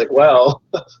it's like, well,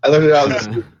 I learned it out in the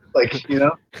street. Like,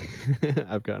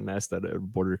 I've gotten asked that at a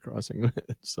border crossing one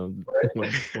time.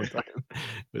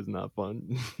 It was not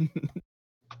fun.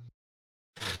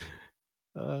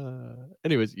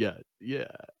 Anyways, yeah,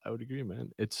 I would agree,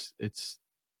 man. It's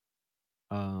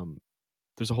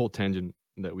there's a whole tangent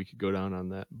that we could go down on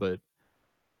that, but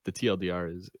the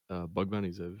TLDR is bug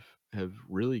bounties have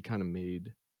really kind of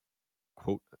made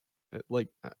quote like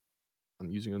I'm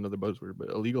using another buzzword, but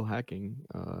illegal hacking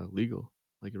legal.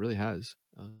 Like, it really has.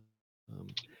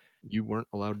 You weren't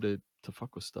allowed to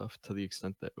fuck with stuff to the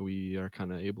extent that we are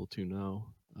kind of able to now.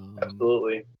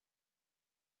 Absolutely.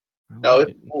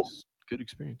 It's cool. Good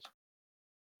experience.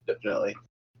 Definitely.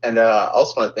 And I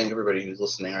also want to thank everybody who's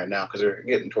listening right now because we're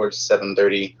getting towards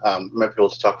 7:30. We might be able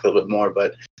to talk a little bit more,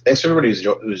 but thanks to everybody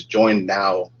who's joined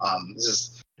now. This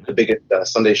is the biggest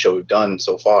Sunday show we've done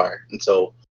so far, and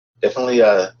so definitely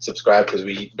subscribe because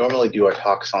we normally do our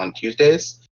talks on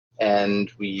Tuesdays,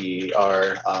 and we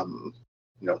are,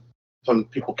 some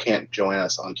people can't join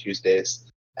us on Tuesdays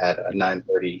at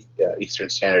 9:30 Eastern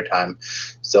Standard Time.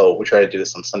 So we try to do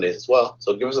this on Sundays as well.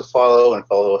 So give us a follow and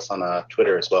follow us on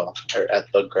Twitter as well, or at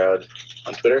ThugCrowd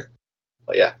on Twitter.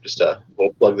 But yeah, just a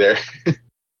little plug there.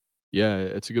 Yeah,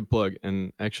 it's a good plug.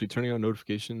 And actually turning on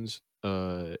notifications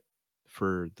for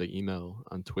the email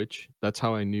on Twitch, that's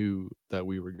how I knew that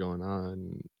we were going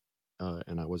on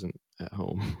and I wasn't at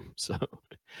home. So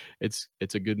it's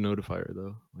a good notifier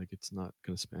though. Like, it's not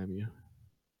gonna spam you,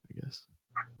 I guess.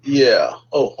 Yeah.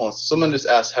 Oh, someone just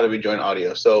asked how do we join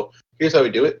audio. So here's how we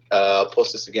do it. I'll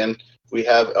post this again. We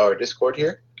have our Discord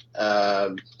here.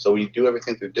 So we do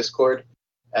everything through Discord.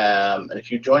 And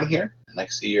if you join here, and I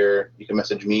see you can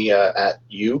message me at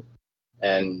you,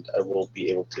 and I will be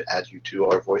able to add you to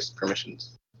our voice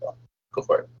permissions. So go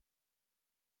for it.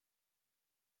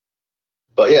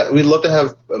 But yeah, we'd love to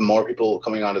have more people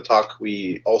coming on to talk.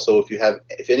 We also,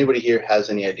 if anybody here has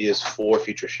any ideas for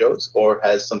future shows or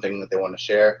has something that they want to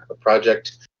share, a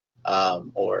project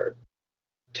or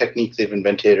technique they've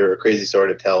invented or a crazy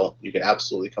story to tell, you can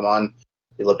absolutely come on.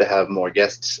 We'd love to have more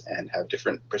guests and have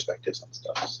different perspectives on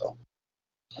stuff. So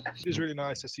it is really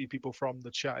nice to see people from the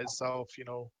chat itself,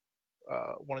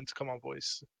 wanting to come on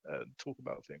voice and talk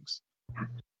about things.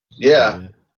 Yeah.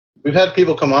 We've had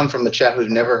people come on from the chat who've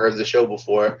never heard the show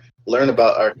before, learn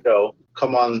about our show,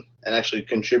 come on and actually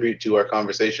contribute to our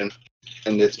conversation.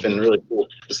 And it's been really cool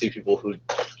to see people who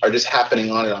are just happening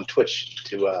on it on Twitch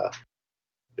to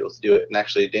be able to do it. And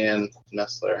actually, Dan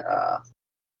Messler,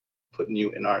 putting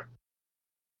you in our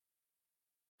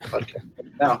podcast.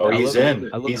 Now, Oh, he's in.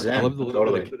 I love, He's I in. love the little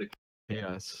Totally. bit of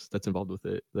chaos that's involved with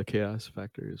it. The chaos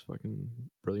factor is fucking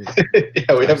brilliant.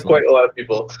 yeah, we have quite a lot of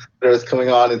people that are coming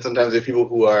on, and sometimes there are people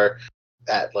who are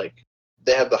at like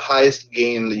they have the highest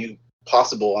gain that you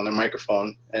possible on their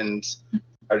microphone and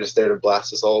are just there to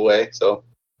blast us all away. So,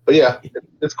 but yeah,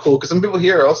 it's cool because some people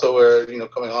here also are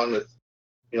coming on with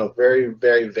very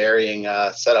very varying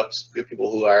setups. We have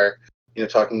people who are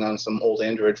talking on some old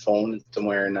Android phone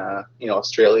somewhere in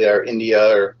Australia or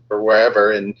India or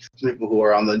wherever, and some people who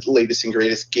are on the latest and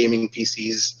greatest gaming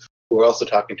PCs who are also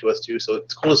talking to us too. So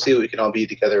it's cool to see that we can all be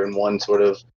together in one sort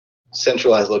of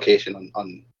centralized location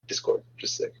on Discord.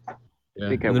 Just sick. I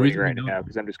think I'm winning right now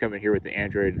because I'm just coming here with the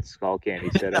Android and Skull Candy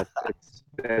setup.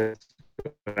 That's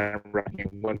what I'm rocking.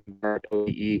 One part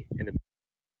OEE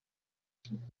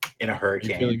in a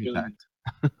hurricane.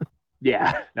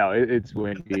 Yeah, no, it's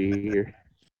windy here.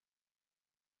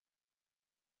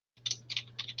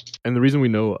 And the reason we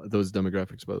know those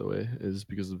demographics, by the way, is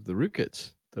because of the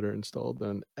rootkits that are installed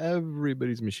on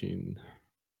everybody's machine.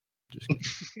 Just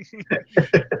kidding.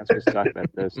 Let's just talk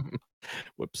about this.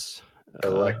 Whoops.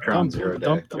 Electron Dump, zero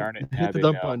dump, day. Darn it, now hit the they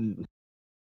dump know. button.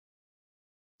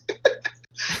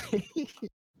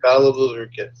 Gotta love those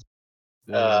rootkits.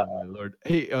 Oh, my lord.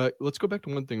 Hey, let's go back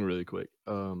to one thing really quick.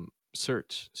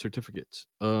 Certificates.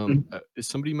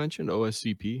 Somebody mentioned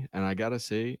OSCP, and I gotta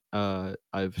say,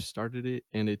 I've started it,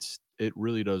 and it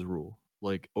really does rule.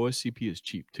 Like OSCP is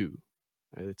cheap too.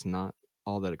 Right? It's not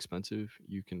all that expensive.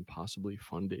 You can possibly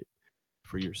fund it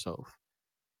for yourself.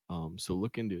 So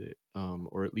look into it,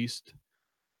 or at least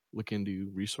look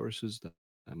into resources that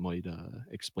might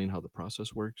explain how the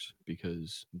process works,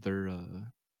 because their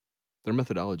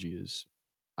methodology is,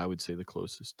 I would say, the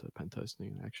closest to pen testing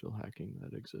and actual hacking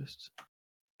that exists.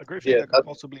 A great thing that could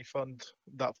possibly fund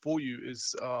that for you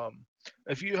is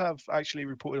if you have actually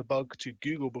reported a bug to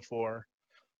Google before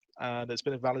and it's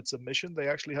been a valid submission, they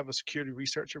actually have a security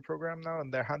researcher program now,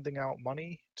 and they're handing out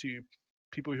money to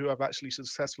people who have actually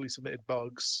successfully submitted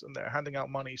bugs, and they're handing out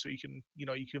money so you can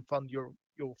fund your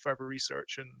further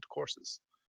research and courses.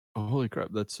 Oh, holy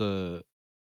crap!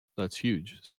 That's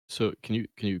huge. So can you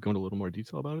go into a little more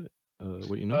detail about it?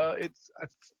 What you know?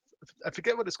 I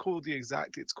forget what it's called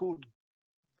it's called,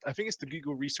 I think it's the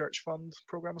Google Research Fund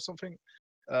program or something.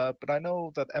 But I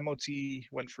know that MOT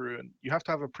went through, and you have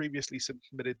to have a previously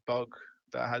submitted bug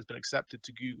that has been accepted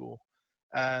to Google,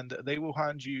 and they will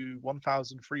hand you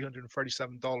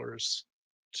 $1,337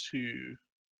 to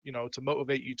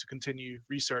motivate you to continue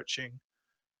researching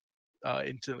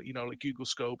into like Google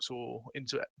Scopes or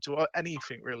into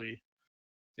anything really.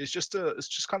 It's just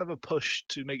kind of a push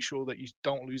to make sure that you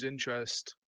don't lose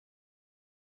interest.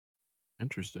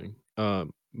 Interesting.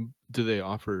 Do they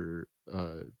offer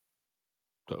the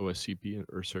OSCP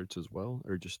or certs as well,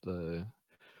 or just the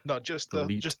just the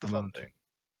the amount? funding?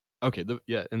 Okay,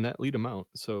 and that lead amount.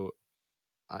 So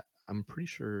I'm pretty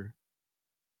sure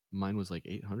mine was like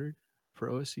 800 for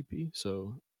OSCP.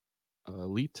 So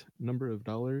elite number of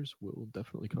dollars will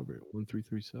definitely cover it.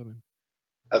 1337.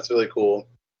 That's really cool.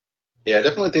 Yeah, I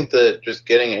definitely think that just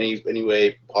getting any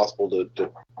way possible to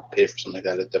pay for something like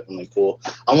that is definitely cool.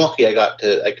 I'm lucky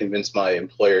I convinced my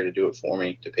employer to do it for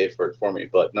me, to pay for it for me,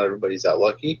 but not everybody's that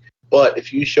lucky. But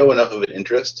if you show enough of an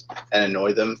interest and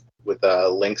annoy them with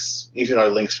links, even our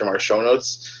links from our show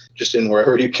notes, just in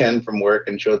wherever you can from work,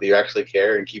 and show that you actually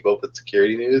care and keep up with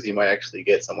security news, you might actually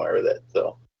get somewhere with it.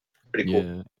 So pretty cool.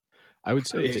 Yeah. I would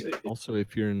say also,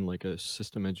 if you're in like a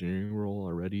system engineering role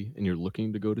already and you're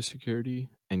looking to go to security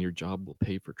and your job will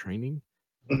pay for training,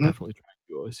 definitely try to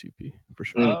do OSCP for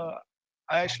sure.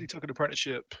 I actually took an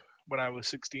apprenticeship when I was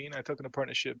 16. I took an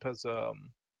apprenticeship as a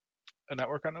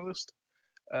network analyst,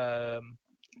 and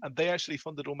they actually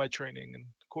funded all my training and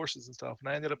courses and stuff. And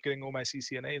I ended up getting all my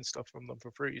CCNA and stuff from them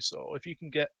for free. So if you can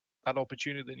get that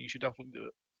opportunity, then you should definitely do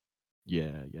it.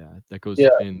 Yeah, that goes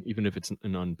in. Even if it's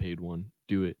an unpaid one,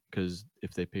 do it, because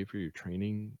if they pay for your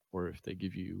training or if they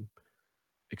give you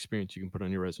experience you can put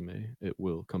on your resume, it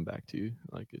will come back to you.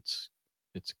 Like it's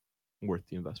worth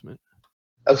the investment.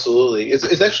 Absolutely,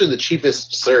 it's actually the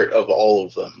cheapest cert of all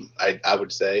of them. I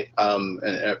would say. And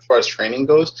as far as training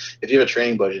goes, if you have a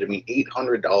training budget, I mean,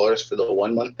 $800 for the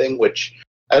 1 month thing, which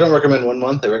I don't recommend 1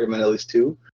 month. I recommend at least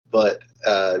 2. But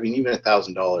I mean, even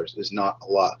 $1,000 is not a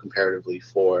lot comparatively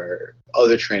for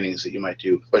other trainings that you might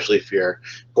do, especially if you're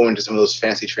going to some of those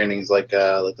fancy trainings like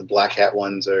the Black Hat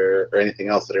ones or anything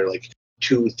else that are like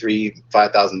 $2,000, $3,000,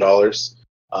 $5,000.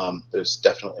 There's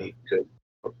definitely good.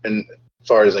 And as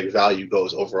far as like value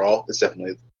goes overall, it's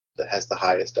definitely that has the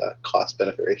highest cost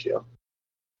benefit ratio.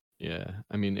 Yeah,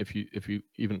 I mean, if you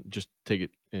even just take it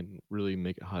and really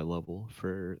make it high level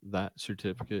for that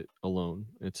certificate alone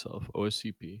itself,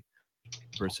 OSCP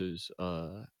versus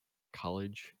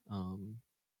college,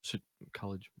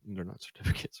 college, they're not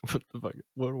certificates. What the fuck?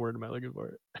 What word am I looking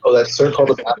for? Oh, that's cert called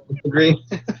a bachelor's degree.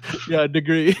 Yeah,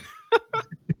 degree.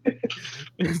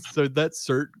 So that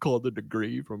cert called a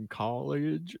degree from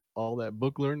college, all that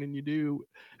book learning you do,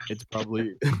 it's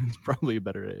probably a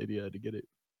better idea to get it.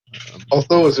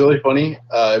 Also, it's really funny.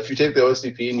 If you take the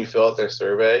OSCP and you fill out their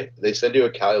survey, they send you a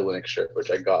Kali Linux shirt,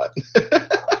 which I got.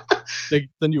 They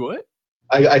send you what?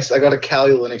 I got a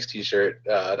Kali Linux T-shirt,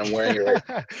 and I'm wearing it right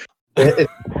now. It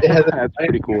has a That's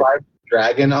pretty cool.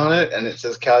 dragon on it, and it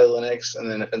says Kali Linux, and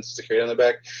then offensive security on the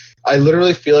back. I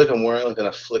literally feel like I'm wearing like an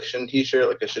Affliction T-shirt,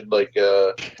 like I should like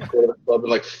go to the club and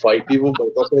like fight people, but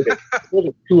it's also like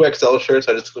a 2XL shirt,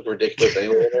 so I just look ridiculous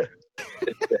anyway.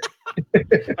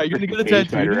 Are you gonna get a Phase tattoo?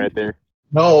 fighter dude? right there.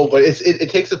 No, but it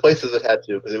takes the place of the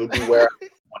tattoo because it would be where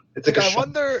it's like a I shot.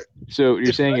 wonder. So you're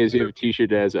If saying is you regular- have a T-shirt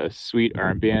that has a sweet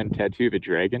armband tattoo of a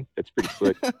dragon? That's pretty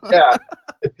slick. Yeah,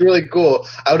 it's really cool.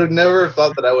 I would have never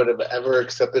thought that I would have ever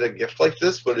accepted a gift like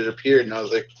this, but it appeared, and I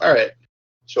was like, all right,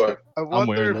 sure. I wonder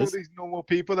wearing if all this. these normal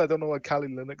people that don't know what Kali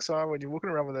Linux are, when you're walking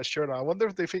around with that shirt on, I wonder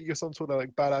if they think you're some sort of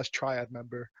like badass triad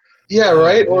member. Yeah, Oh,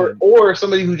 right. man. Or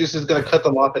somebody who just is gonna cut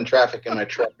them off in traffic in my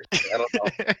truck. I don't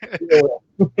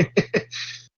know.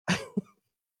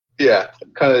 Yeah,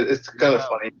 it's kind of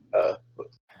funny.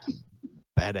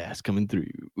 Badass coming through.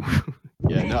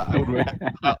 Yeah, no, I would wear.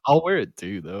 I'll wear it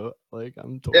too, though. Like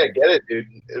I'm Yeah, totally. get it, dude.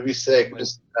 It'd be sick.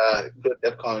 Just go to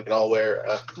DEFCON. We can all wear.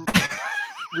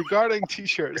 Regarding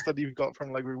T-shirts that you've got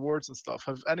from like rewards and stuff,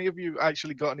 have any of you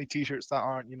actually got any T-shirts that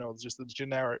aren't, just the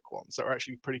generic ones that are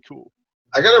actually pretty cool?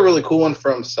 I got a really cool one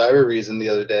from Cyber Reason the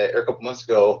other day, or a couple months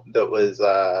ago, that was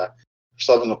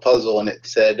solving a puzzle, and it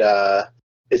said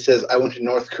it says I went to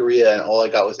North Korea and all I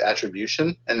got was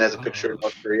attribution, and there's a picture of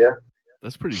North Korea.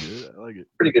 That's pretty good. I like it.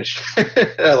 Pretty good.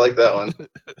 I like that one.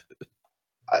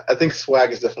 I think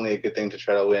swag is definitely a good thing to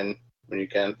try to win when you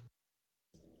can.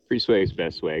 Free swag is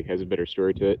best swag. Has a better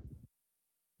story to it.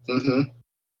 Mm-hmm.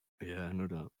 Yeah, no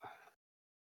doubt.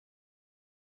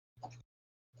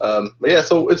 But yeah,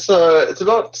 so it's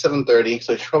about 7:30,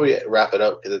 so I should probably wrap it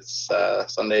up because it's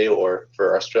Sunday, or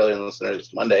for Australian listeners,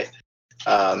 it's Monday.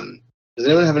 Does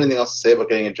anyone have anything else to say about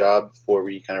getting a job before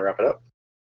we kind of wrap it up?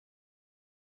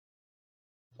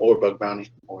 Or bug bounty,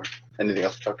 or anything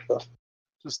else we talked about?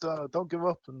 Just don't give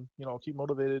up and keep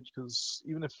motivated, because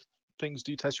even if things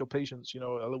do test your patience,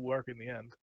 it'll work in the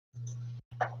end.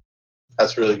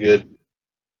 That's really good.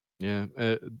 Yeah,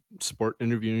 sport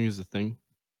interviewing is a thing.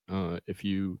 If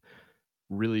you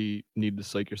really need to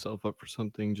psych yourself up for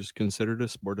something, just consider it a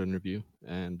sport interview.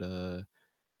 And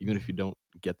even if you don't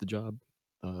get the job,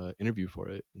 interview for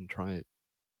it and try it.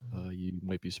 You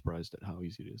might be surprised at how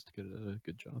easy it is to get a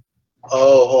good job.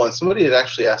 Oh, hold on. Somebody had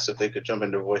actually asked if they could jump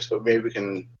into voice, but maybe we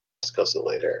can discuss it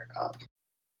later.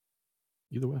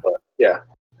 Either way. But yeah,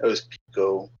 it was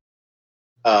Pico.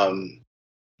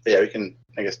 Yeah, we can,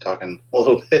 I guess, talk in a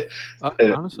little bit.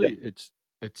 Honestly, it's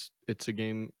a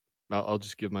game. I'll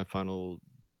just give my final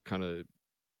kind of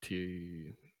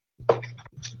didn't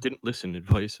listen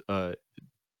advice.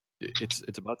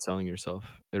 It's about selling yourself.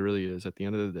 It really is. At the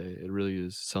end of the day, it really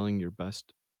is selling your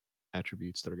best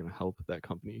attributes that are going to help that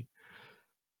company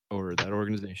or that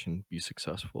organization be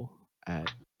successful at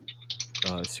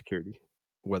security,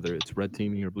 whether it's red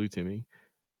teaming or blue teaming.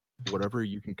 Whatever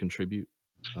you can contribute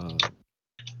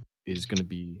is going to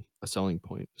be a selling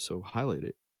point. So highlight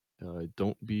it.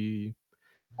 Don't be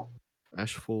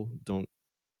bashful. Don't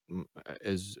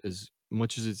as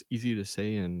much as it's easy to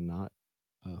say and not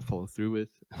follow through with.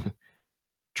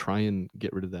 Try and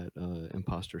get rid of that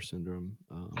imposter syndrome,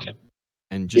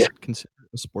 and just consider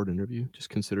a sport interview. Just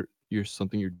consider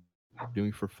something you're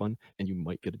doing for fun, and you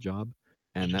might get a job,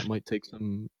 and that might take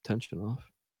some tension off.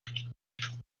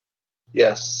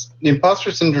 Yes, the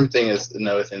imposter syndrome thing is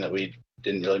another thing that we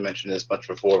didn't really mention as much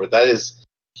before, but that is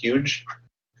huge.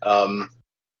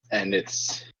 And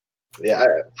it's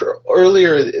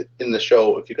earlier in the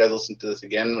show, if you guys listen to this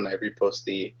again when I repost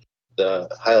the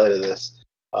highlight of this,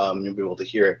 you'll be able to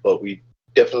hear it. But we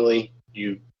definitely,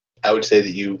 I would say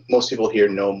that most people here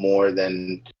know more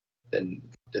than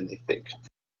they think.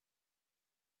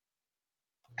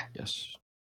 Yes.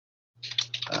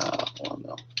 Well,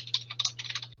 no.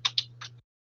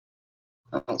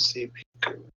 I don't see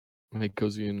Pico. Hey,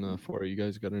 Cozy and Four, you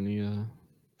guys got any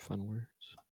final words?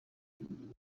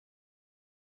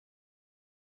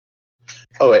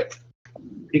 Oh wait,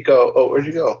 Pico. Oh, where'd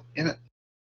you go? Damn it!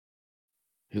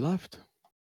 He left.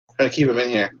 I'm trying to keep him in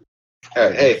here. All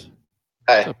right, hey,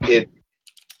 Hi, kid.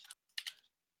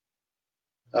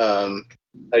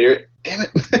 You're damn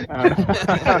it.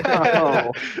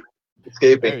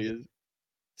 Escaping. There he is.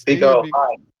 Pico,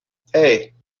 hi.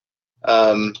 Hey.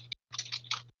 So,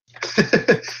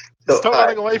 Stop hi.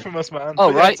 running away from us, man. Oh,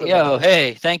 Put your right. headset Yo, down.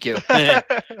 hey, thank you. Hi.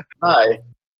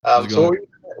 How's it So going?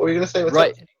 what were you gonna say? What's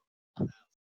Right. up?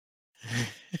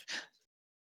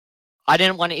 I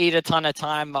didn't want to eat a ton of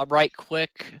time. Right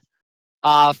quick.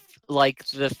 Like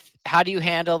how do you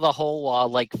handle the whole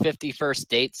like 51st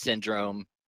date syndrome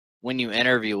when you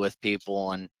interview with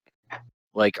people, and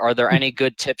like are there any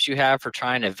good tips you have for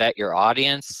trying to vet your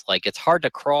audience? Like it's hard to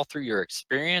crawl through your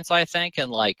experience, I think,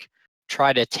 and like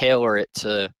try to tailor it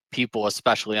to people,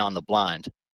 especially on the blind.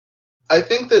 I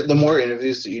think that the more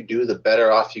interviews that you do, the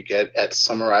better off you get at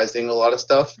summarizing a lot of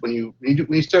stuff. When you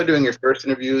start doing your first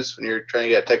interviews, when you're trying to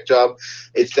get a tech job,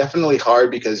 it's definitely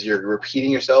hard because you're repeating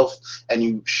yourself and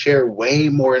you share way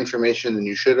more information than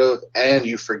you should have, and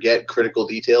you forget critical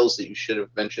details that you should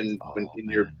have mentioned in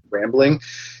your rambling.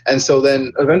 And so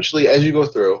then eventually, as you go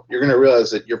through, you're going to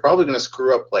realize that you're probably going to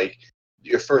screw up like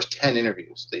your first 10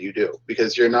 interviews that you do,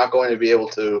 because you're not going to be able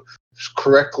to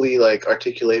correctly like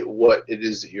articulate what it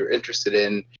is that you're interested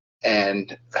in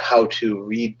and how to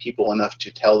read people enough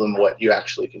to tell them what you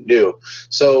actually can do.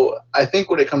 So I think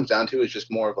what it comes down to is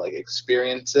just more of like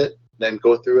experience it, then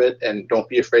go through it, and don't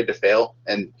be afraid to fail,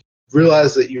 and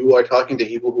realize that you are talking to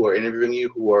people who are interviewing you,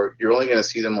 you're only going to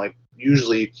see them like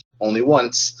usually only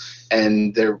once,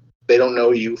 and they don't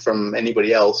know you from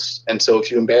anybody else. And so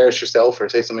if you embarrass yourself or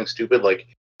say something stupid, like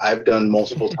I've done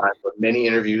multiple times with many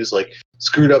interviews, like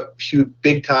screwed up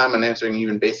big time on answering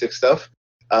even basic stuff.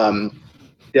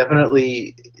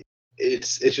 Definitely,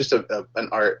 it's just an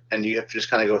art, and you have to just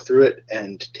kind of go through it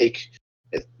and take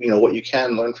what you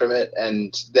can learn from it.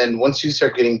 And then once you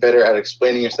start getting better at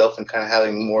explaining yourself and kind of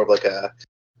having more of like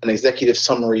an executive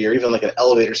summary or even like an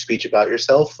elevator speech about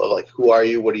yourself of like, who are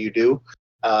you, what do you do,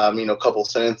 a couple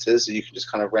sentences that you can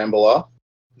just kind of ramble off,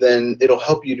 then it'll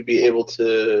help you to be able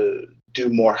to do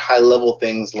more high level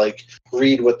things like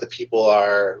read what the people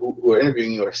who are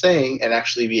interviewing you are saying, and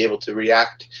actually be able to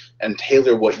react and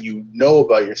tailor what you know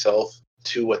about yourself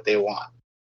to what they want.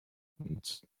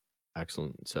 It's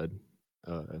excellent said.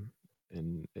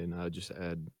 And I would just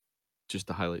add, just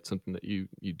to highlight something that you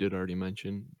did already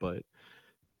mention, but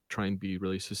try and be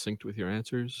really succinct with your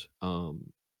answers.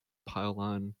 Pile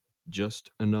on just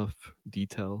enough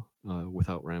detail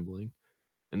without rambling,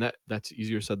 and that's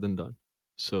easier said than done.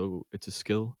 So it's a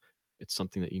skill. It's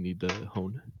something that you need to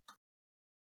hone.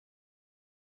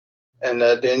 And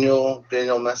Daniel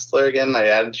Messler again, I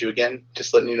added you again,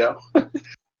 just letting you know.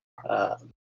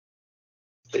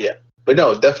 But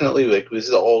no, definitely, like, this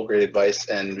is all great advice,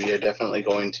 and we are definitely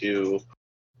going to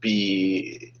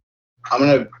be. I'm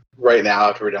gonna right now,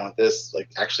 after we're done with this, like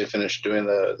actually finish doing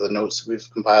the notes we've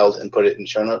compiled and put it in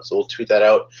show notes. So we'll tweet that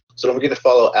out. So don't forget to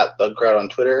follow @ThugCrowd on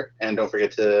Twitter, and don't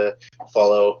forget to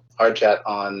follow HardChat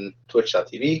on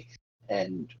Twitch.tv.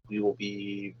 And we will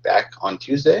be back on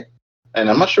Tuesday. And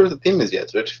I'm not sure what the theme is yet,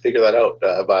 so we have to figure that out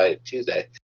by Tuesday.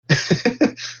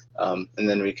 And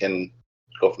then we can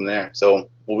go from there. So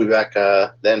we'll be back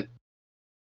then.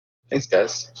 Thanks,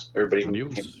 guys. Everybody.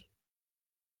 Adios.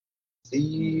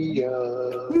 See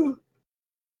ya.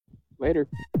 Later.